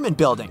Wendy's apartment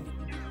building.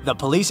 The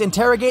police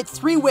interrogate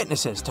 3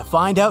 witnesses to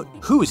find out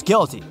who's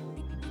guilty.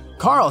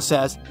 Carl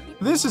says,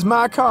 "This is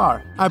my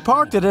car. I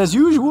parked it as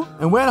usual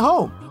and went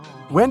home.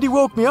 Wendy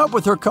woke me up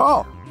with her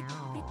call."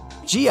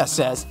 Gia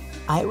says,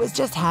 I was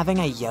just having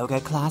a yoga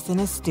class in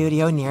a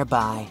studio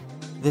nearby.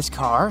 "This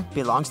car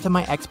belongs to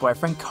my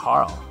ex-boyfriend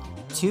Carl.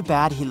 Too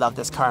bad he loved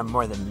this car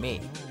more than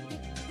me."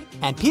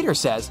 And Peter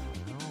says,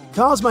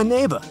 "Carl's my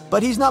neighbor,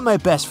 but he's not my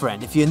best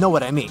friend, if you know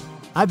what I mean.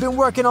 I've been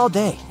working all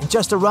day and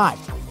just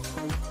arrived."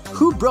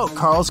 Who broke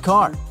Carl's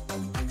car?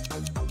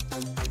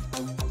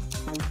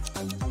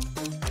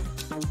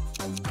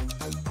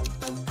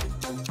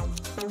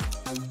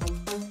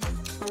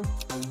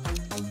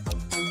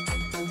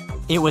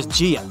 It was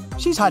Gia.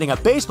 She's hiding a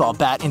baseball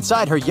bat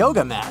inside her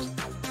yoga mat.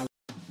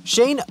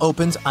 Shane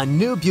opens a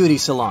new beauty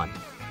salon.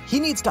 He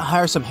needs to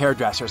hire some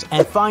hairdressers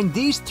and find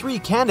these 3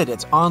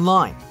 candidates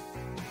online.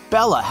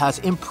 Bella has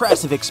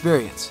impressive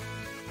experience.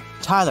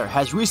 Tyler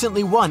has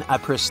recently won a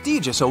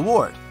prestigious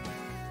award.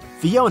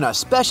 Fiona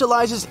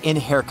specializes in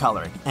hair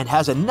coloring and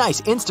has a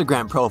nice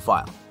Instagram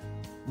profile.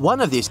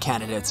 One of these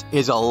candidates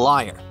is a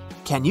liar.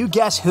 Can you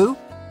guess who?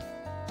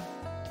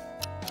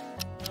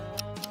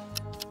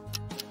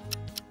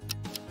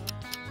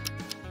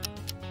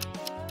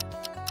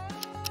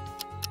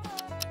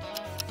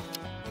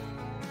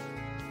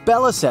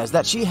 Bella says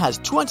that she has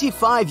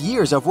 25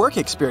 years of work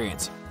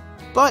experience.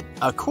 But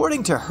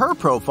according to her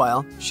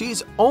profile,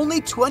 she's only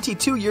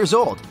 22 years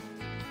old.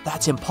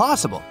 That's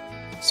impossible.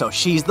 So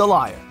she's the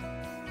liar.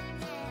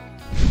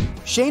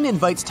 Shane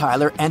invites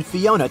Tyler and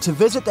Fiona to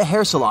visit the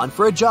hair salon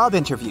for a job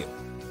interview.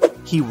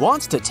 He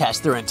wants to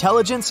test their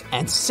intelligence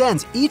and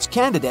sends each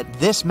candidate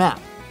this map.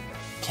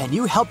 Can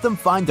you help them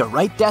find the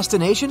right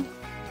destination?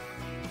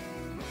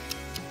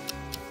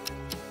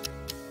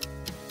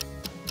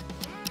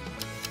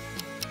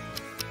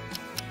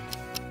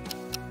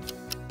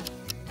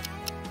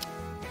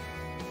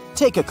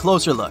 Take a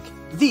closer look.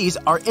 These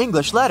are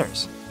English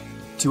letters.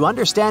 To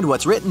understand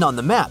what's written on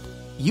the map,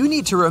 you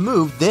need to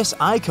remove this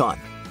icon.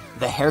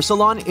 The hair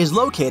salon is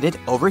located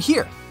over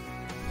here.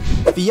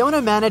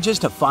 Fiona manages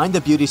to find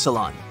the beauty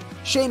salon.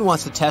 Shane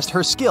wants to test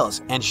her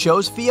skills and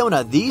shows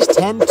Fiona these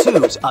 10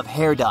 tubes of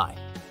hair dye.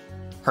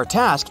 Her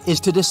task is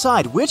to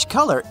decide which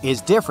color is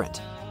different.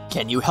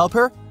 Can you help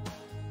her?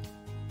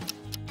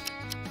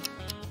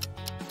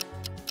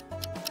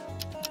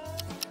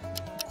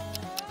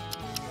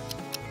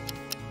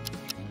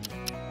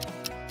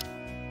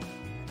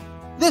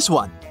 This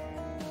one.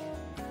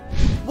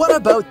 What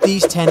about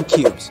these 10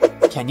 cubes?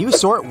 Can you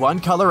sort one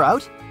color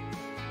out?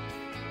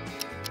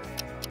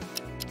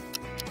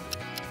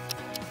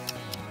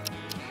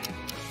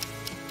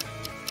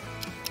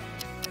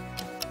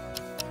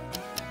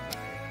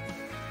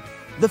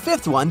 The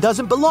 5th one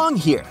doesn't belong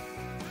here.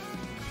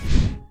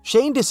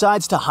 Shane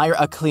decides to hire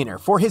a cleaner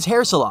for his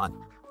hair salon,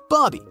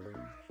 Bobby.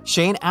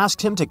 Shane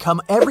asked him to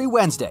come every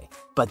Wednesday,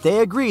 but they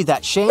agreed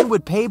that Shane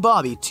would pay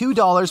Bobby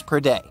 $2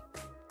 per day.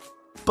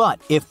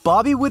 But if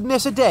Bobby would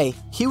miss a day,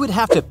 he would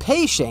have to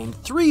pay Shane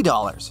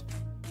 $3.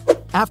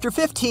 After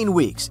 15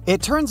 weeks,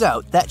 it turns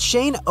out that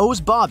Shane owes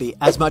Bobby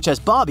as much as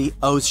Bobby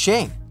owes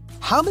Shane.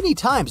 How many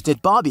times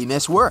did Bobby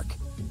miss work?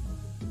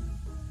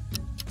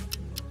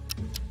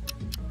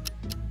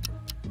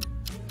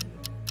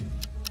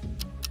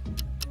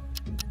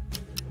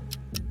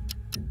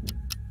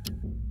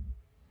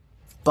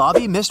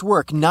 Bobby missed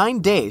work 9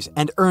 days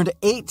and earned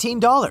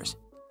 $18.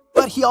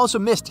 But he also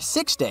missed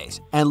 6 days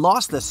and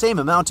lost the same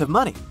amount of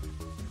money.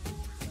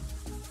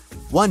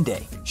 One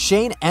day,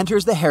 Shane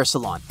enters the hair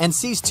salon and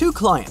sees 2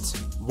 clients.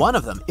 One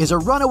of them is a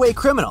runaway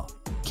criminal.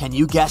 Can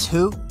you guess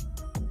who?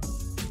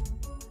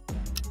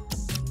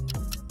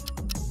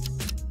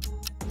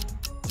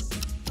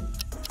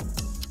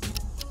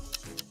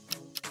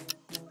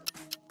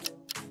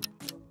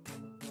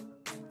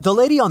 The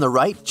lady on the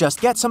right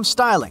just gets some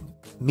styling.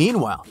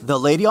 Meanwhile, the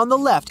lady on the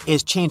left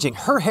is changing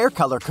her hair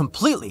color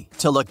completely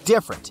to look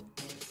different.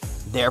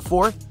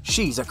 Therefore,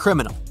 she's a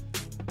criminal.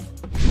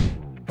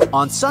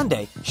 On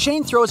Sunday,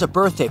 Shane throws a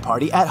birthday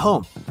party at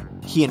home.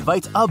 He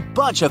invites a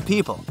bunch of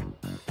people.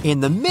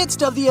 In the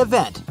midst of the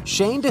event,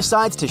 Shane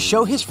decides to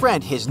show his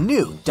friend his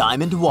new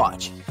diamond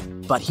watch.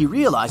 But he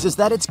realizes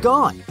that it's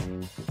gone.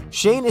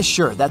 Shane is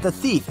sure that the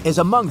thief is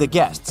among the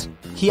guests.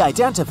 He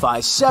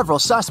identifies several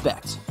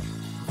suspects.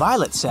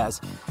 Violet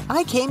says,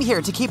 "I came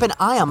here to keep an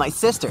eye on my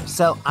sister,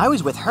 so I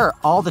was with her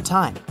all the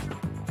time."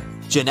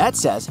 Jeanette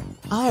says,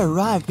 "I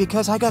arrived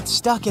because I got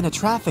stuck in a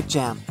traffic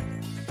jam.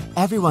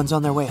 Everyone's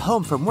on their way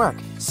home from work.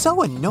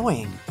 So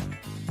annoying."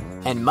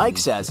 And Mike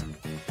says,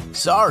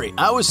 "Sorry,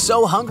 I was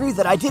so hungry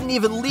that I didn't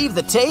even leave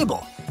the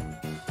table."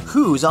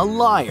 Who's a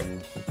liar?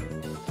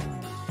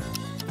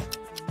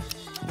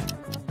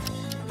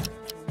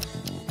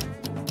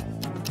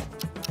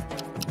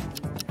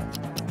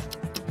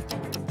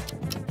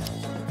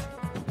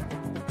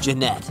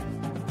 Jeanette.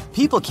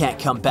 People can't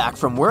come back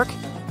from work.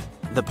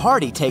 The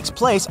party takes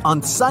place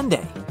on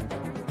Sunday.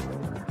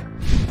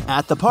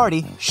 At the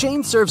party,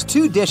 Shane serves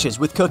 2 dishes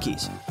with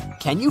cookies.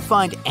 Can you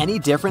find any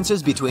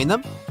differences between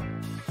them?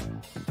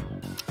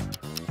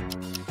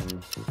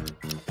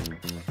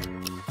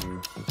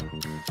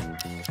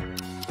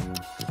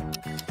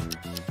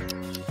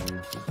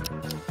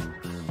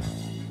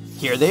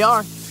 Here they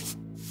are.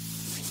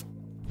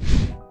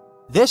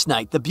 This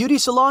night, the beauty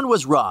salon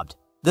was robbed.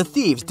 The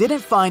thieves didn't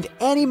find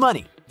any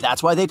money.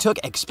 That's why they took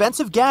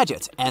expensive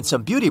gadgets and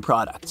some beauty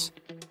products.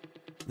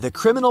 The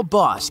criminal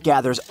boss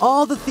gathers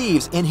all the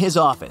thieves in his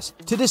office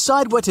to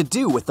decide what to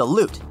do with the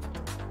loot.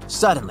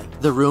 Suddenly,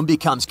 the room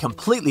becomes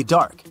completely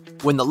dark.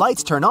 When the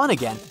lights turn on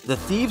again, the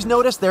thieves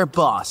notice their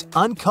boss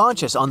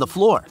unconscious on the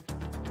floor.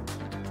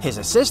 His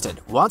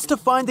assistant wants to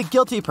find the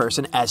guilty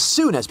person as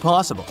soon as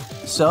possible,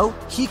 so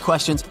he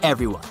questions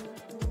everyone.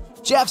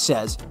 Jeff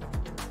says,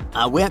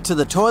 "I went to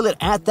the toilet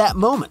at that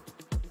moment."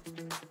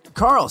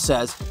 Carl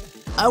says,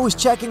 "I was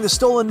checking the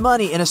stolen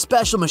money in a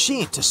special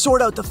machine to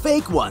sort out the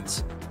fake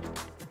ones."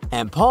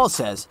 And Paul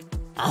says,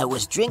 "I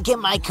was drinking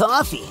my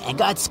coffee and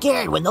got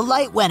scared when the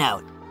light went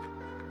out."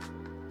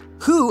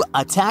 Who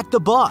attacked the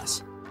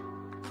boss?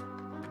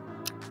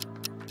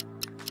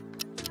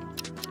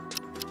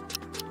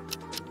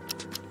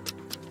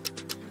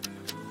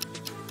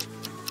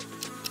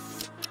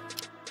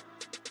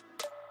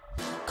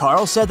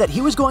 Carl said that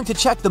he was going to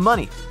check the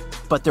money,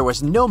 but there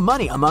was no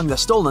money among the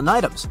stolen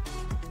items.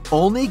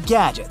 Only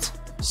gadgets,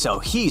 so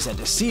he's a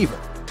deceiver.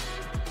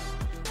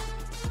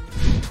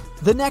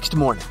 The next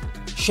morning,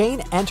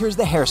 Shane enters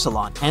the hair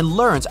salon and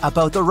learns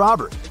about the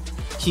robbery.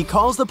 He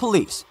calls the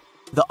police.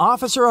 The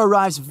officer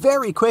arrives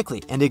very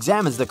quickly and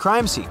examines the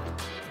crime scene,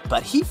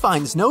 but he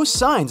finds no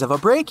signs of a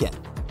break-in.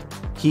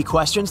 He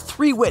questions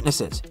 3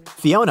 witnesses.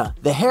 Fiona,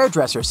 the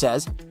hairdresser,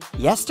 says,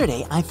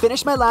 "Yesterday, I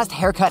finished my last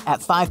haircut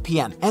at 5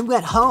 p.m. and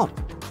went home."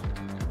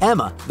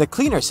 Emma, the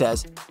cleaner,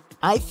 says,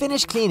 "I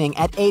finished cleaning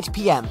at 8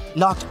 p.m.,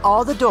 locked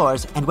all the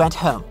doors, and went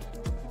home."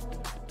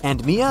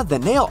 And Mia, the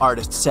nail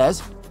artist,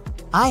 says,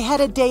 "I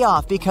had a day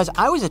off because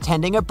I was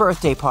attending a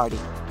birthday party."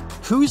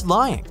 Who's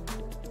lying?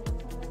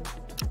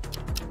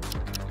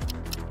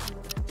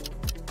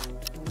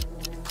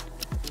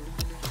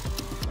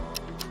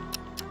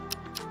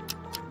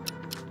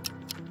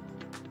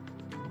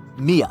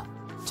 Mia.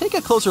 Take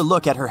a closer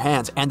look at her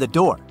hands and the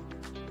door.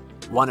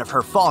 One of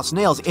her false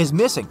nails is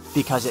missing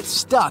because it's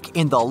stuck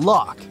in the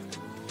lock.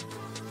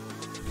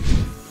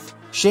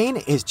 Shane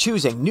is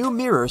choosing new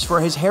mirrors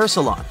for his hair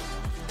salon.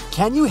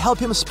 Can you help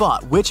him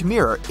spot which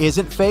mirror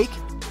isn't fake?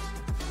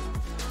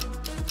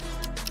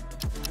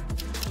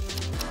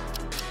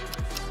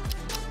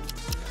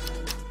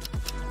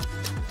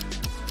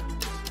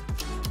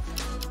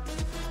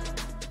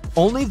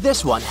 Only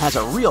this one has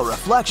a real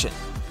reflection.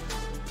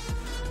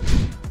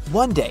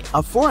 One day,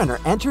 a foreigner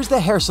enters the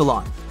hair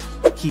salon.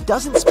 He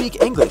doesn't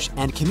speak English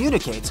and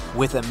communicates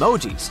with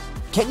emojis.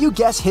 Can you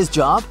guess his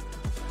job?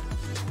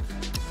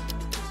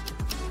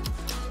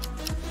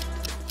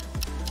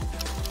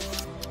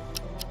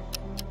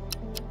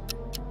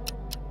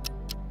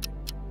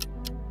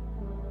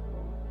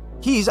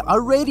 He's a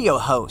radio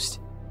host.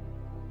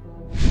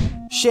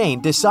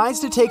 Shane decides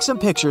to take some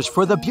pictures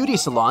for the beauty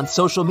salon's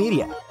social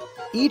media.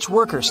 Each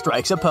worker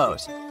strikes a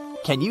pose.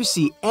 Can you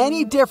see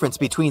any difference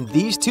between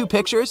these 2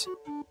 pictures?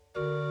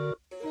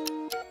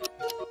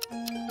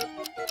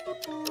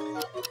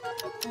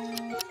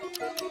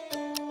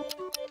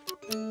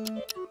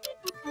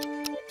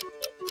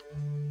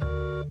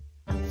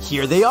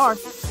 Here they are.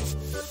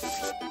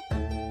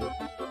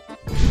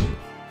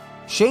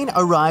 Shane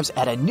arrives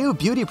at a new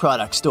beauty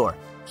product store.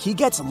 He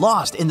gets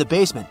lost in the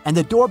basement and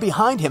the door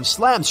behind him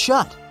slams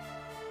shut.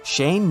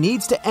 Shane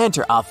needs to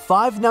enter a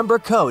 5-number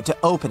code to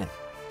open it.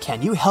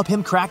 Can you help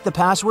him crack the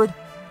password?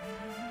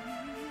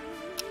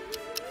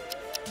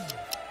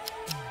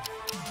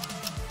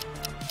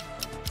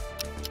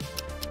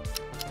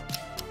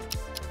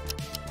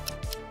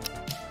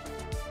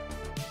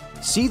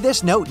 See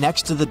this note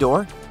next to the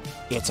door?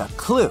 It's a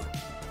clue.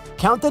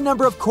 Count the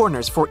number of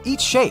corners for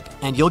each shape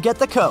and you'll get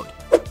the code.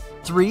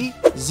 3,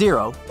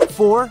 0,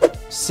 4,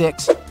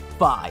 6,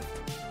 5.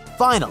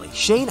 Finally,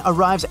 Shane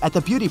arrives at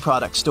the beauty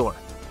product store.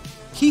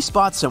 He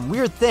spots some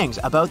weird things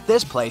about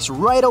this place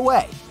right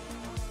away.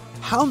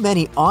 How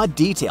many odd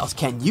details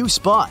can you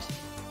spot?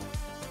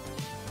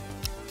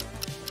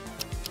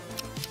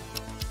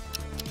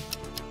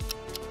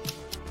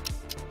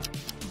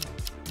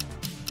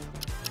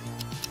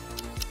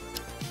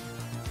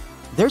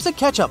 There's a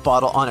ketchup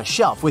bottle on a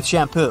shelf with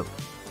shampoo.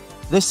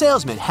 The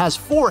salesman has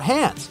 4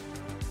 hands.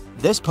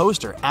 This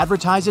poster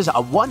advertises a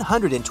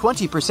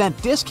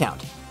 120%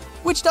 discount,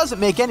 which doesn't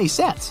make any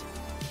sense.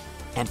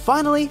 And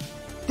finally,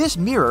 this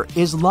mirror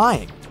is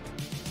lying.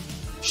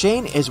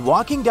 Shane is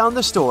walking down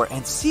the store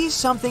and sees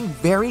something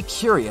very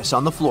curious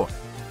on the floor.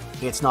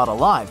 It's not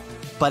alive,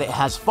 but it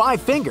has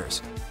 5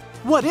 fingers.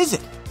 What is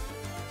it?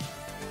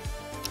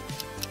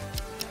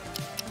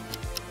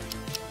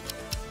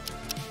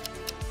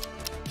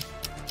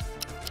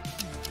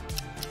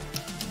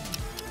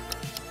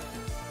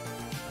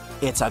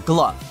 It's a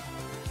glove.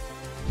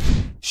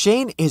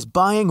 Shane is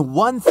buying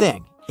one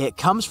thing. It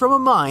comes from a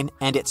mine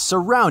and it's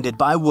surrounded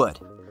by wood.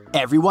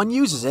 Everyone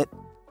uses it.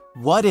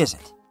 What is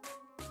it?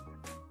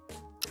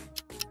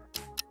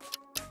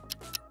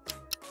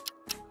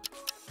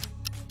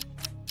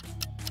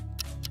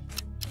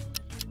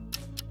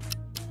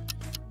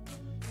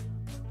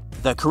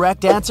 The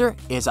correct answer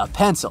is a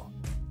pencil.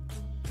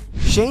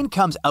 Shane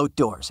comes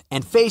outdoors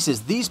and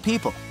faces these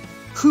people.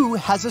 Who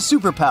has a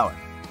superpower?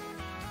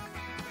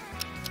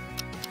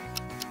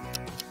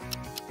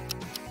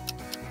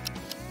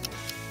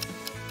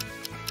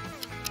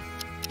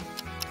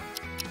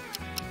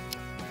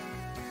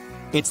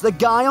 It's the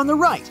guy on the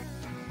right.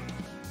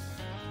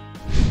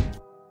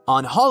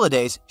 On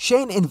holidays,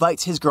 Shane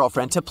invites his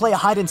girlfriend to play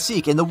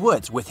hide-and-seek in the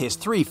woods with his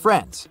 3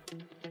 friends.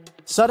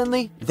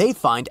 Suddenly, they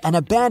find an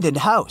abandoned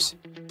house.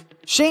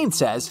 Shane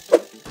says,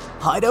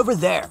 "Hide over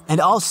there and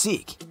I'll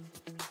seek."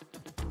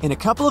 In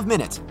a couple of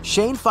minutes,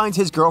 Shane finds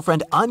his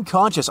girlfriend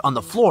unconscious on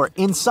the floor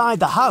inside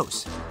the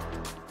house.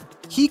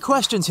 He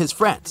questions his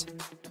friends.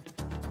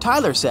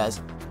 Tyler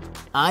says,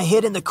 "I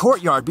hid in the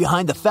courtyard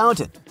behind the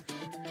fountain."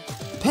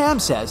 Pam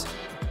says,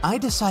 "I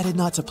decided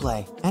not to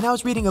play, and I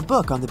was reading a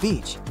book on the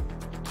beach."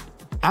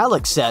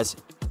 Alex says,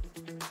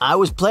 "I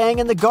was playing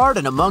in the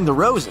garden among the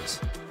roses."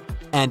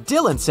 And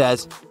Dylan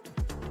says,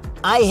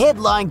 "I hid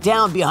lying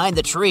down behind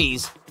the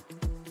trees."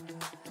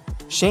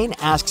 Shane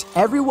asks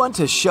everyone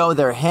to show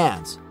their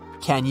hands.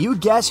 Can you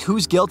guess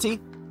who's guilty?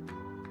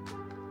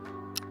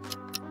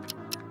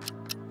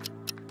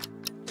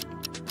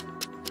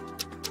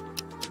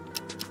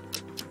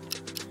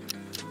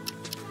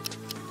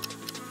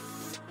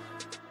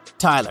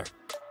 Tyler.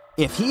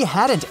 If he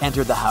hadn't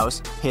entered the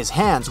house, his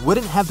hands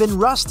wouldn't have been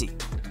rusty.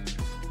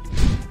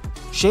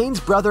 Shane's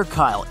brother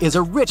Kyle is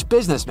a rich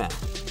businessman.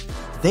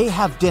 They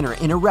have dinner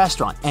in a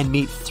restaurant and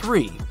meet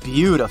 3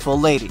 beautiful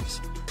ladies.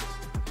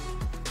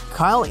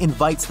 Kyle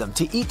invites them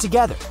to eat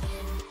together.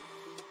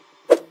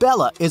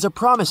 Bella is a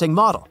promising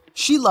model.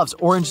 She loves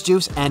orange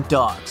juice and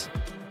dogs.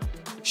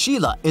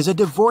 Sheila is a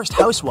divorced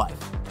housewife.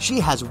 She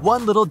has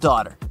 1 little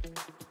daughter.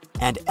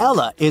 And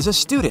Ella is a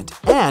student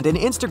and an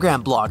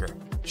Instagram blogger.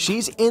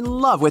 She's in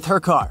love with her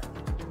car.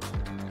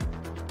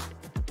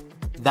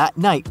 That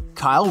night,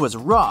 Kyle was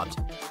robbed.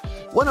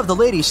 One of the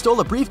ladies stole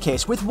a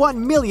briefcase with $1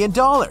 million.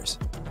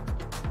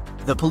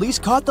 The police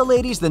caught the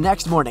ladies the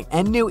next morning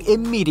and knew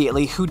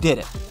immediately who did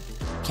it.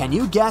 Can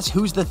you guess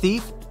who's the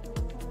thief?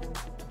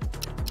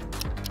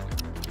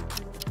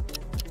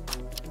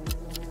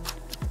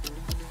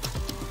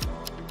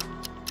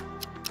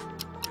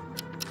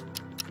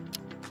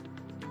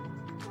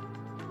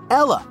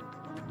 Ella.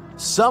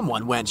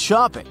 Someone went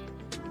shopping.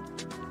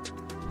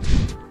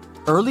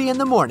 Early in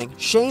the morning,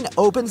 Shane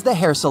opens the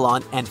hair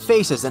salon and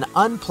faces an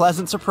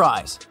unpleasant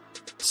surprise.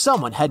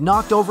 Someone had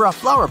knocked over a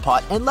flower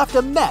pot and left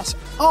a mess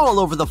all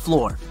over the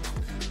floor.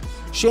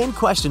 Shane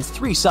questions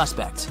 3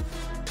 suspects.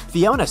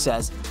 Fiona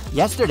says,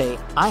 "Yesterday,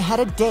 I had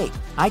a date.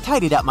 I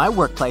tidied up my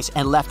workplace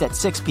and left at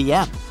 6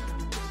 p.m.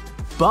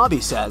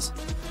 Bobby says,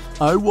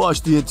 "I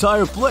washed the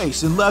entire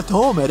place and left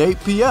home at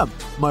 8 p.m.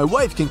 My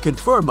wife can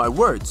confirm my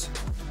words."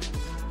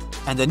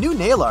 And the new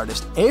nail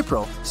artist,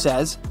 April,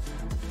 says,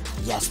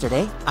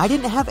 "Yesterday, I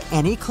didn't have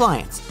any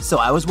clients, so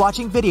I was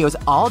watching videos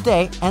all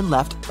day and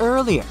left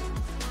earlier."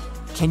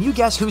 Can you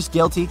guess who's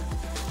guilty?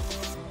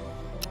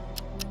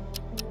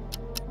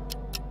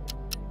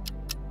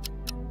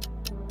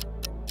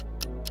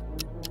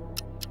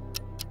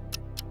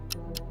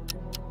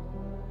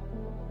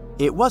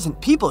 It wasn't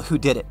people who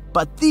did it,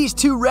 but these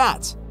 2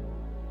 rats.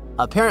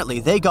 Apparently,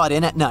 they got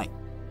in at night.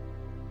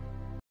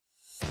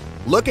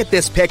 Look at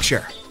this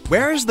picture.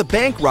 Where is the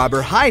bank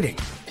robber hiding?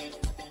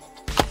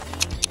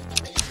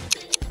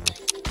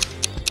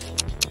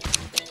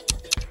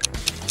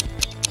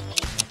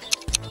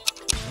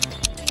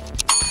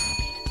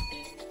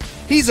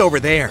 He's over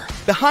there,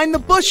 behind the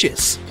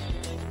bushes.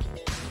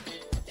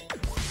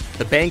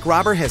 The bank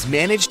robber has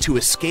managed to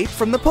escape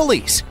from the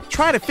police.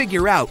 Try to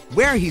figure out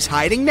where he's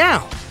hiding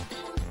now.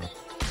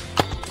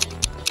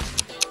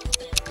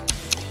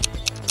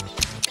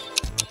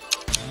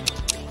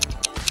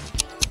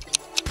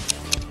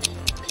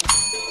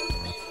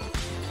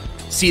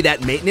 See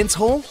that maintenance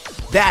hole?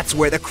 That's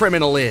where the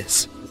criminal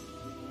is.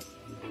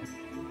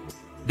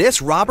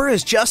 This robber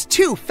is just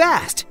too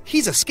fast.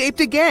 He's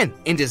escaped again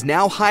and is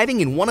now hiding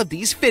in one of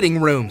these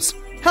fitting rooms.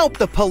 Help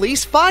the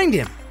police find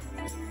him.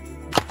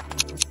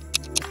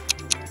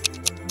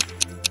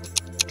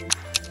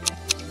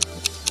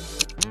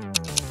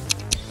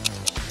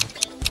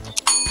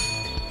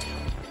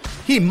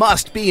 He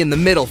must be in the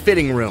middle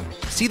fitting room.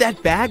 See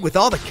that bag with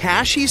all the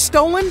cash he's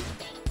stolen?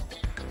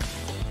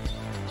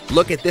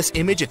 Look at this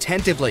image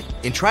attentively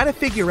and try to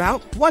figure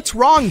out what's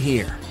wrong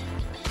here.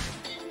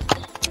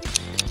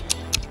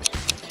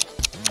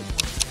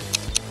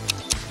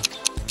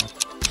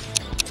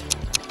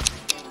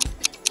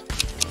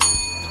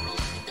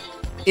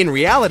 In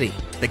reality,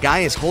 the guy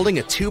is holding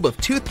a tube of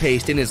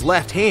toothpaste in his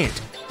left hand,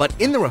 but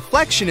in the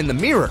reflection in the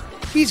mirror,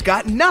 he's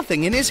got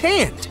nothing in his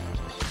hand.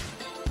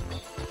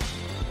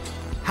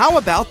 How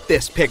about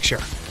this picture?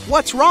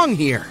 What's wrong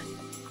here?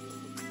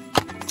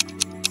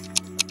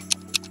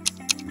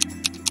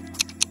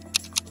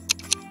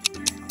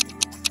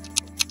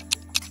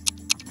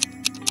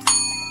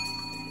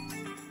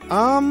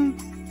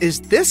 Is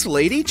this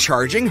lady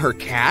charging her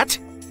cat?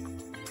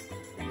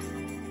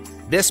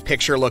 This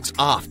picture looks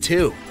off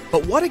too,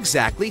 but what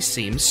exactly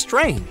seems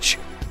strange?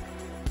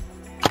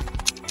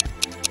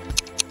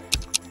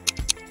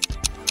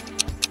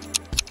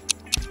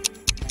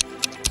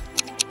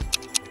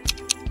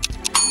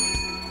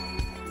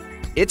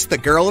 It's the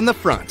girl in the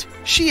front.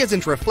 She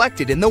isn't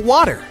reflected in the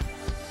water.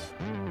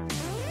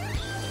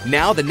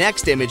 Now the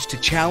next image to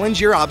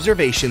challenge your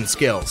observation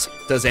skills.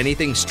 Does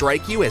anything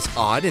strike you as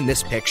odd in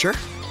this picture?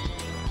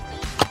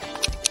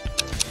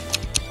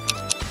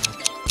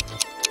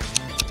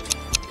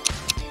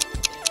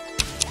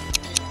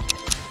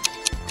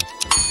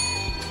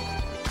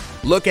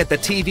 Look at the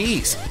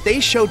TVs. They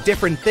show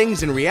different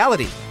things in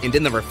reality and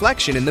in the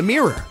reflection in the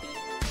mirror.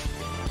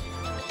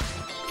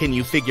 Can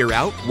you figure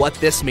out what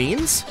this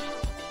means?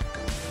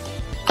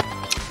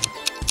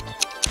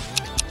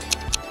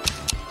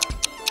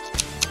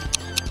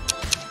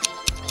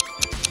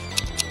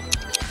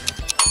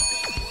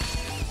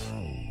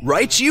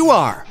 Right you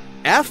are!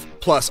 F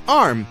plus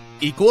arm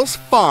equals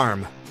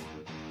farm.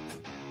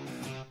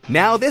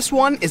 Now this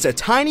one is a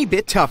tiny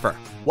bit tougher.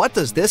 What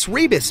does this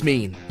rebus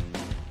mean?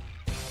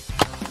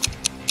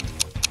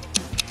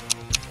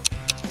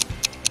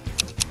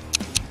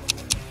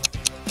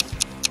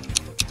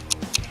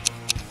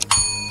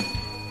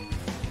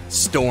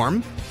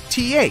 Storm,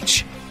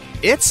 TH.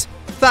 It's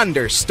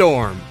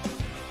thunderstorm.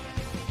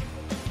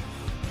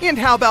 And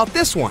how about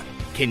this one?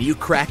 Can you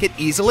crack it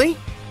easily?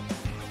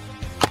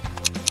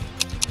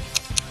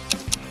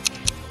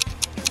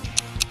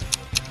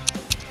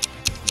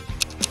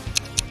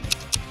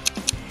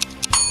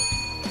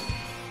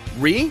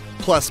 Re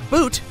plus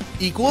boot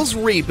equals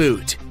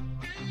reboot.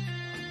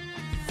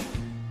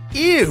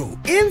 Ew,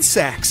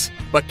 insects!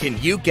 But can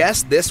you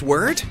guess this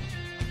word?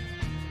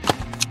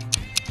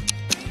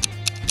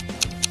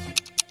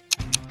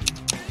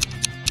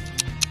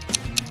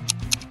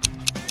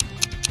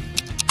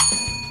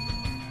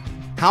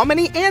 How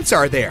many ants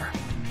are there?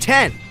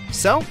 10.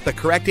 So the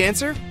correct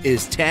answer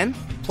is 10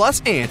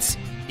 plus ants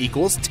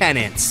equals 10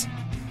 ants.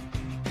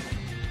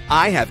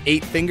 I have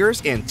 8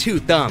 fingers and 2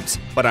 thumbs,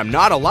 but I'm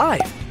not alive.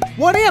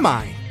 What am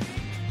I?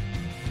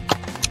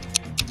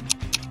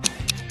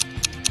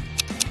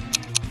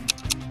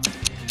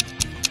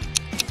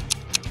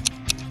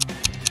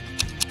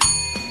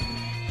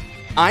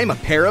 I'm a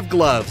pair of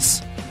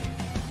gloves.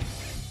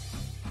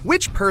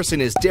 Which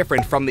person is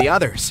different from the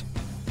others?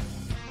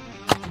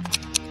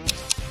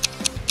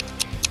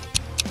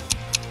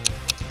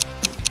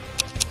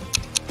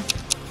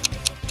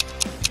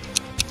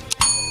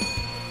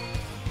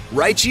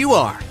 Right you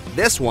are,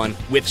 this one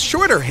with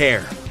shorter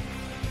hair.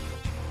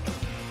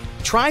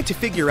 Try to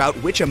figure out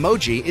which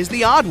emoji is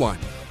the odd one.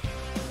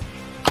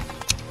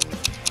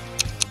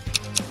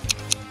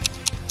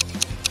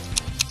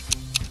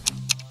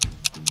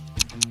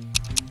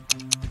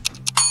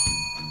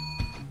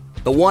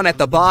 The one at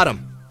the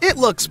bottom. It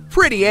looks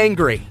pretty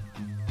angry.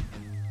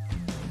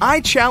 I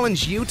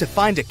challenge you to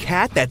find a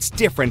cat that's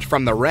different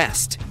from the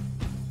rest.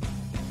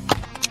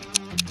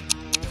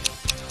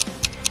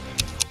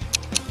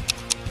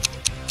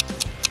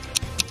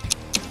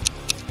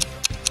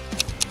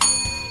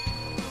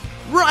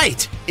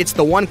 Right! It's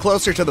the one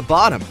closer to the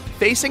bottom,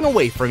 facing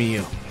away from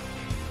you.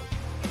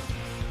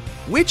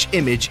 Which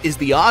image is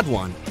the odd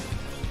one?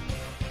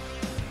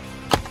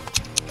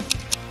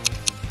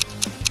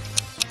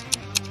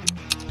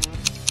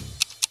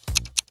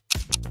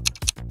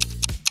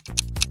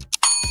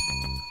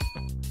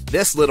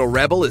 This little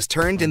rebel is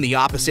turned in the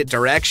opposite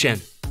direction.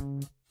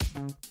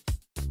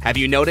 Have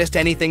you noticed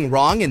anything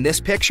wrong in this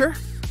picture?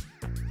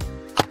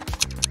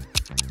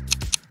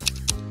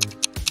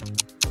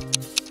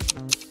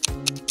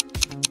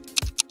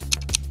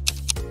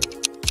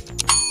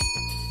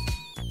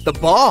 The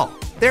ball.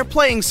 They're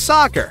playing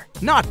soccer,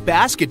 not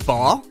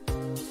basketball.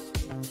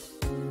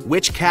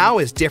 Which cow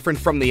is different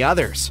from the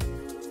others?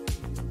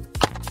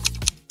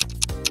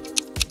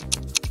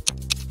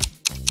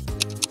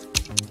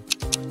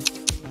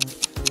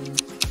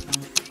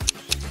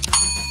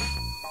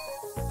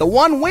 The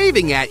one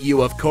waving at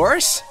you, of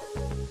course.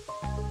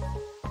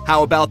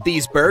 How about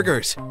these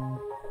burgers?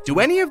 Do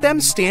any of them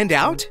stand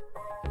out?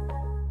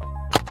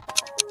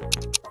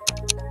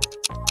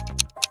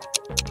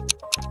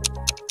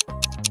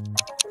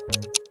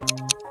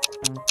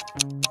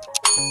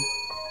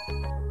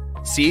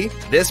 See,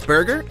 this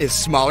burger is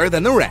smaller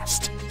than the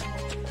rest.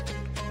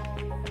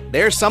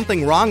 There's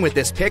something wrong with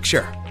this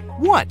picture.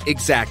 What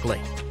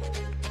exactly?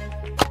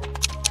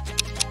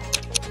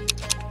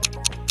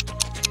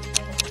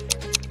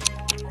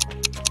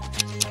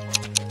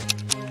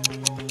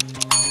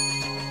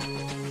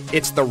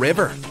 It's the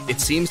river.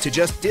 It seems to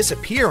just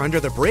disappear under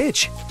the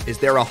bridge. Is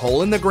there a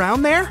hole in the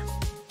ground there?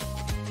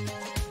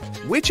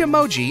 Which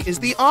emoji is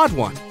the odd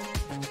one?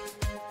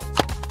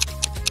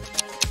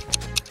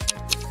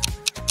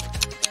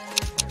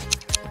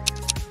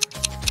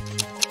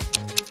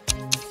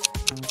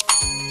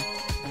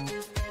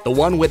 The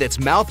one with its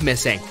mouth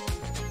missing.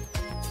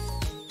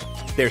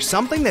 There's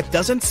something that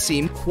doesn't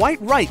seem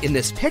quite right in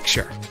this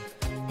picture.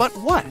 But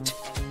what?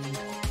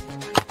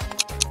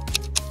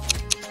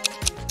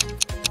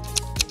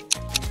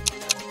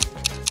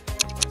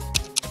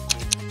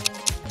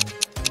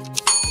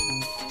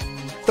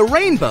 The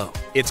rainbow.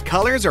 Its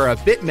colors are a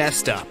bit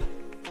messed up.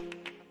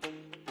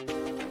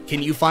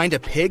 Can you find a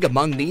pig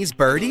among these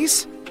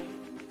birdies?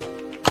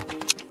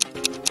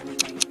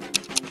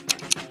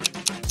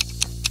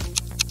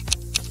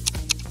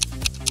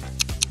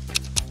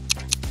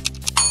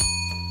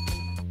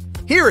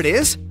 Here it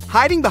is,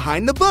 hiding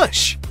behind the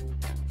bush.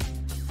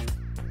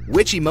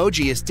 Which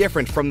emoji is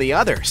different from the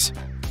others?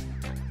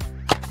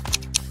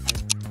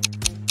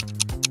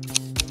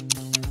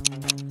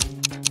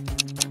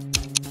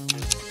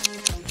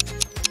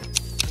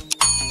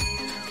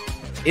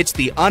 It's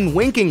the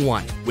unwinking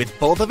one, with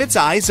both of its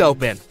eyes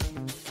open.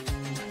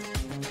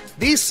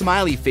 These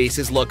smiley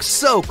faces look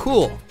so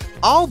cool,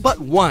 all but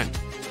one.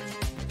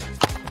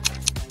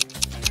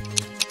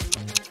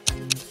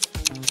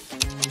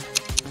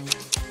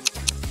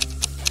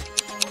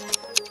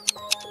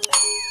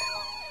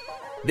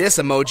 This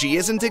emoji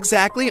isn't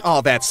exactly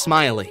all that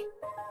smiley.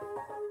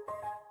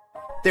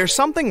 There's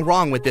something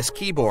wrong with this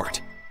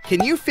keyboard.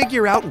 Can you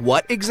figure out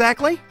what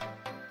exactly?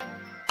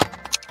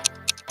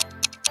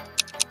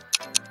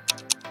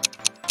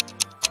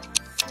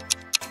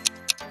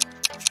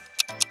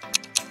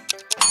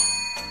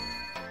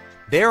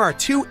 There are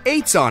 2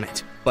 8s on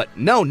it, but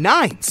no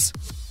 9s.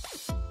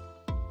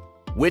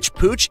 Which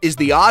pooch is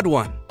the odd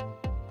one?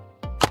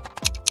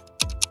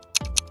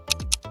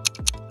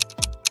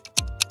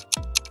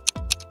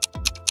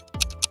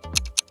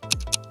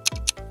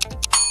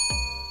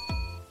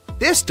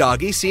 This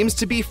doggy seems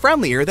to be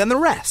friendlier than the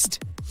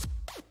rest.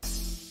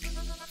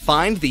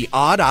 Find the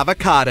odd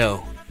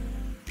avocado.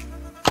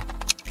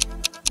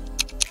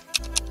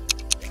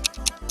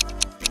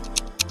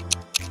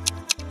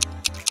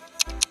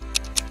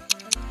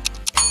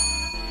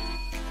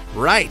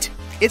 Right,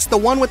 it's the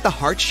one with the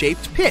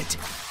heart-shaped pit.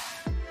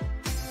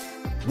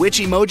 Which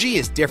emoji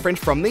is different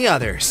from the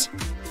others?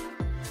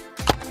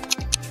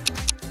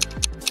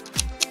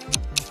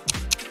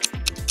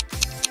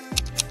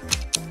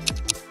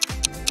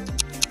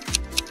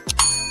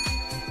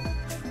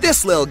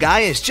 This little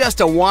guy is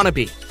just a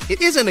wannabe. It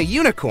isn't a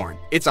unicorn.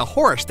 It's a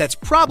horse that's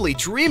probably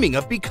dreaming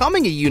of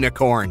becoming a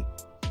unicorn.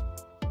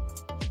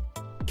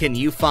 Can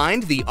you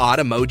find the odd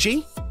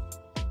emoji?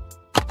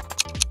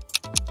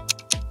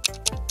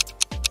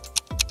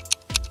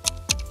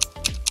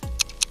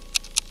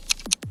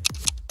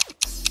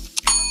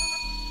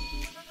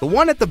 The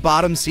one at the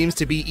bottom seems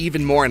to be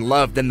even more in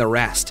love than the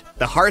rest.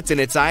 The hearts in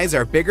its eyes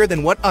are bigger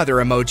than what other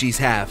emojis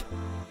have.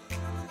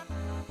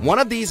 One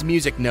of these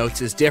music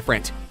notes is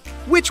different.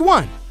 Which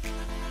one?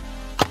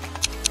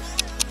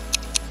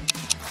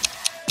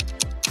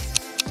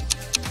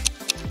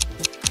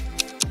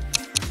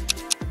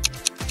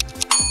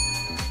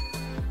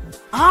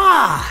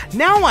 Ah,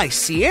 now I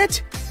see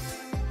it!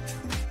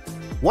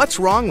 What's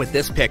wrong with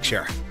this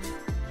picture?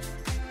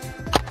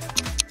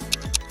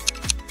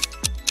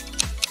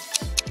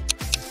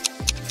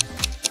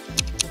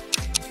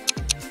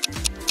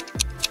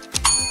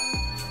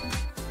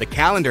 The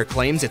calendar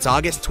claims it's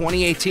August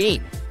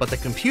 2018, but the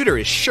computer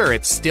is sure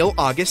it's still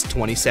August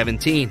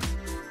 2017.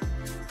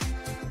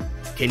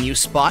 Can you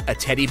spot a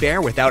teddy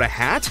bear without a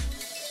hat?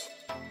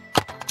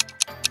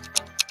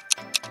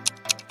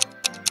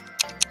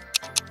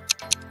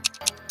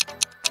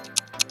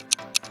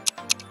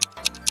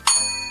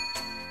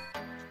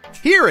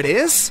 Here it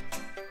is!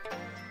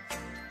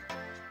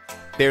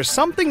 There's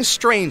something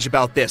strange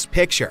about this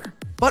picture.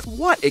 But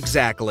what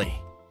exactly?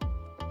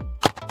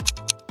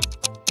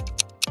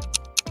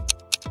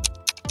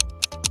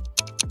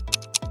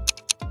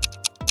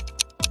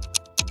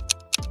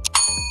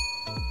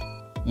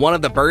 One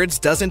of the birds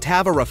doesn't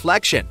have a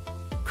reflection.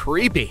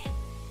 Creepy.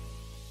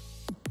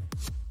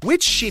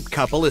 Which sheep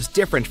couple is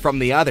different from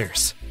the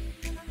others?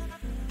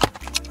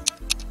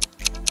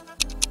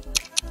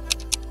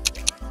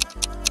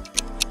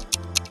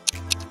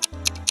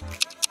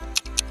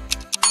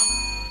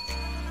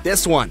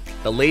 This one,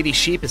 the lady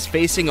sheep is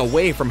facing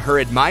away from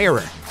her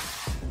admirer.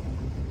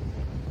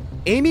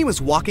 Amy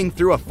was walking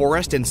through a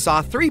forest and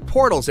saw 3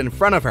 portals in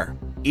front of her.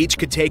 Each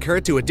could take her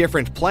to a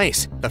different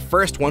place. The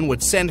first one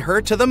would send her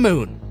to the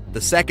moon.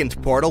 The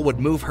second portal would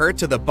move her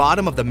to the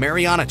bottom of the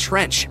Mariana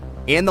Trench.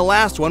 And the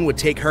last one would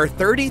take her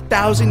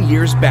 30,000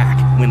 years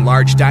back, when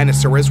large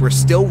dinosaurs were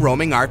still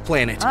roaming our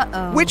planet.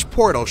 Which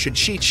portal should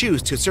she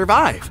choose to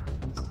survive?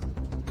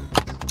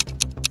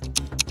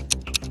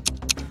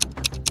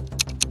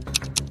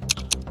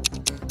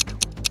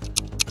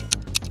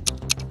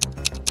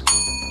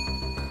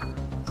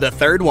 The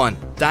third one.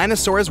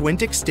 Dinosaurs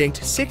went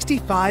extinct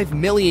 65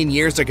 million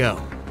years ago.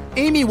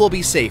 Amy will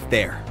be safe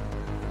there.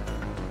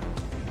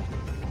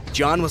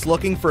 John was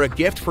looking for a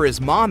gift for his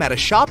mom at a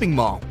shopping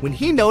mall when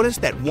he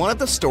noticed that one of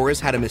the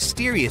stores had a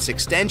mysterious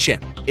extension.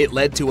 It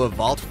led to a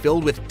vault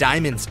filled with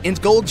diamonds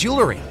and gold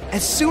jewelry.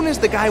 As soon as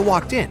the guy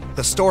walked in,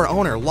 the store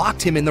owner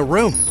locked him in the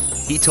room.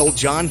 He told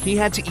John he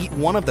had to eat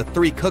one of the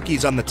 3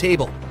 cookies on the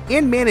table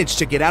and manage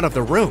to get out of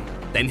the room.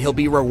 Then he'll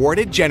be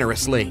rewarded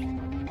generously.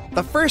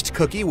 The first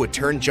cookie would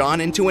turn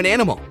John into an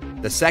animal.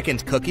 The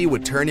second cookie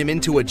would turn him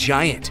into a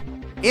giant.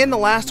 And the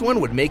last one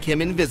would make him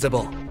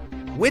invisible.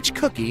 Which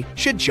cookie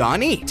should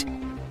John eat?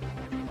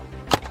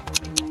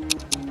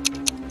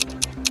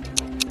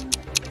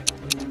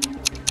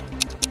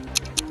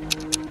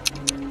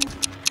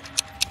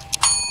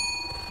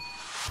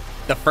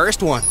 The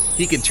first one.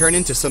 He can turn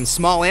into some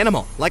small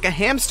animal, like a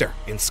hamster,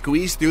 and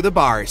squeeze through the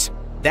bars.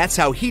 That's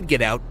how he'd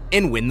get out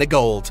and win the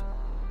gold.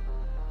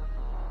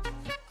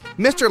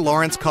 Mr.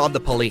 Lawrence called the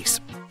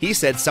police. He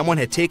said someone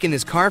had taken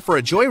his car for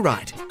a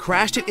joyride,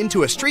 crashed it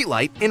into a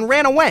streetlight, and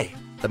ran away.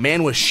 The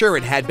man was sure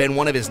it had been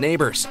one of his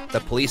neighbors.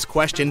 The police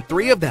questioned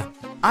 3 of them.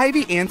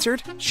 Ivy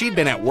answered she'd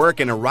been at work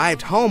and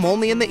arrived home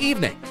only in the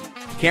evening.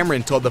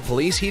 Cameron told the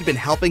police he'd been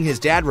helping his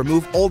dad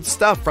remove old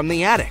stuff from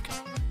the attic.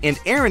 And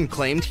Aaron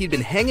claimed he'd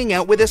been hanging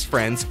out with his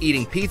friends,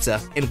 eating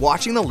pizza, and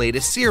watching the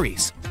latest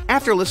series.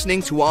 After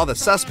listening to all the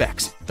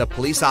suspects, the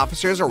police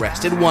officers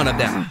arrested one of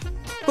them.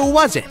 Who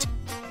was it?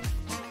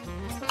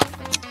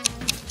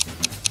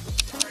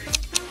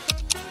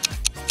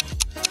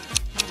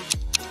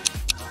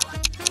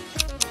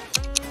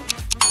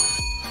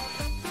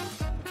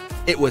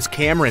 It was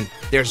Cameron.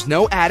 There's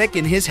no attic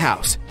in his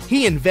house.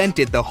 He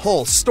invented the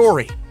whole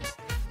story.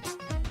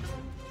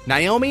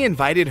 Naomi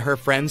invited her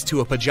friends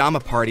to a pajama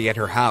party at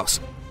her house.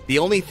 The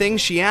only thing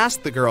she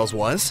asked the girls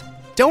was,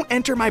 "Don't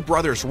enter my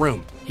brother's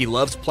room. He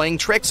loves playing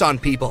tricks on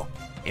people.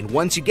 And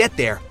once you get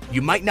there,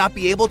 you might not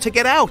be able to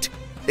get out."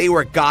 They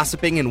were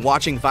gossiping and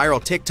watching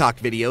viral TikTok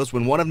videos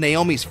when one of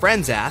Naomi's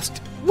friends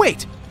asked,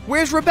 "Wait,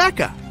 where's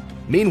Rebecca?"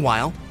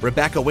 Meanwhile,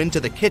 Rebecca went to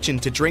the kitchen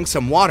to drink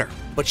some water,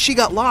 but she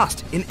got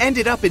lost and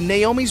ended up in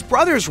Naomi's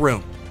brother's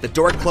room. The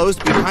door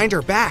closed behind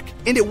her back,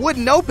 and it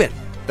wouldn't open.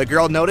 The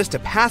girl noticed a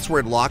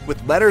password lock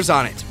with letters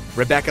on it.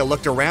 Rebecca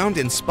looked around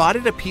and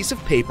spotted a piece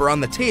of paper on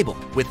the table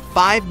with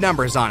 5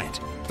 numbers on it: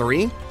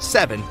 3,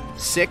 7,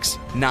 6,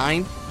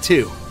 9,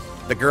 2.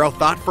 The girl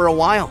thought for a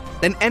while,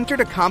 then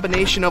entered a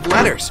combination of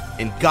letters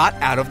and got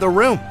out of the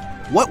room.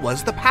 What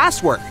was the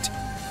password?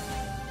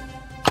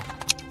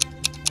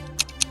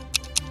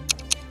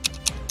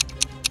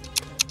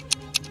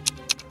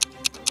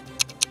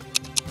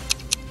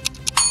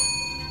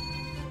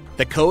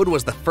 The code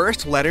was the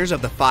first letters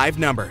of the 5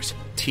 numbers,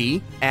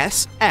 T,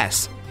 S,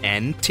 S,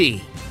 N,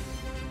 T.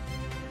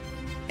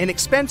 An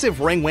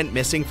expensive ring went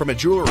missing from a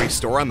jewelry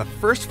store on the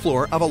first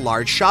floor of a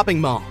large shopping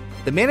mall.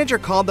 The manager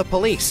called the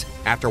police.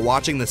 After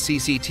watching the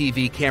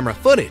CCTV camera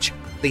footage,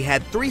 they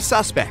had 3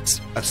 suspects: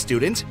 a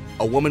student,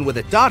 a woman with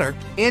a daughter,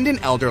 and an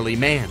elderly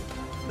man.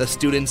 The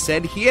student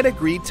said he had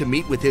agreed to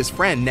meet with his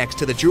friend next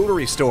to the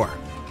jewelry store.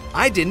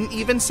 "I didn't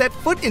even set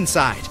foot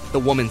inside," the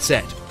woman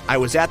said. "I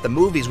was at the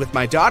movies with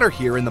my daughter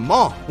here in the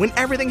mall when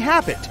everything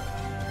happened."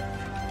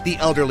 The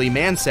elderly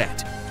man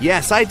said,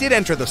 "Yes, I did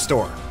enter the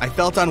store. I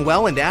felt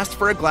unwell and asked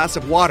for a glass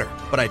of water,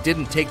 but I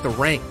didn't take the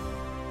ring."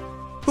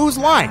 Who's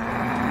lying?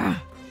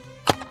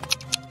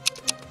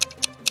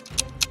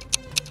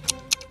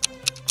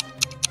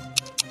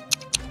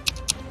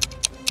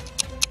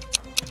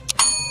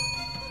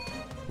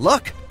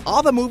 Look,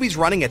 all the movies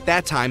running at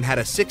that time had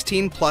a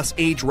 16+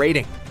 age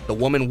rating. The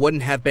woman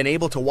wouldn't have been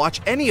able to watch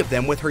any of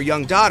them with her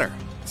young daughter,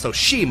 so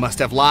she must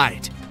have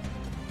lied.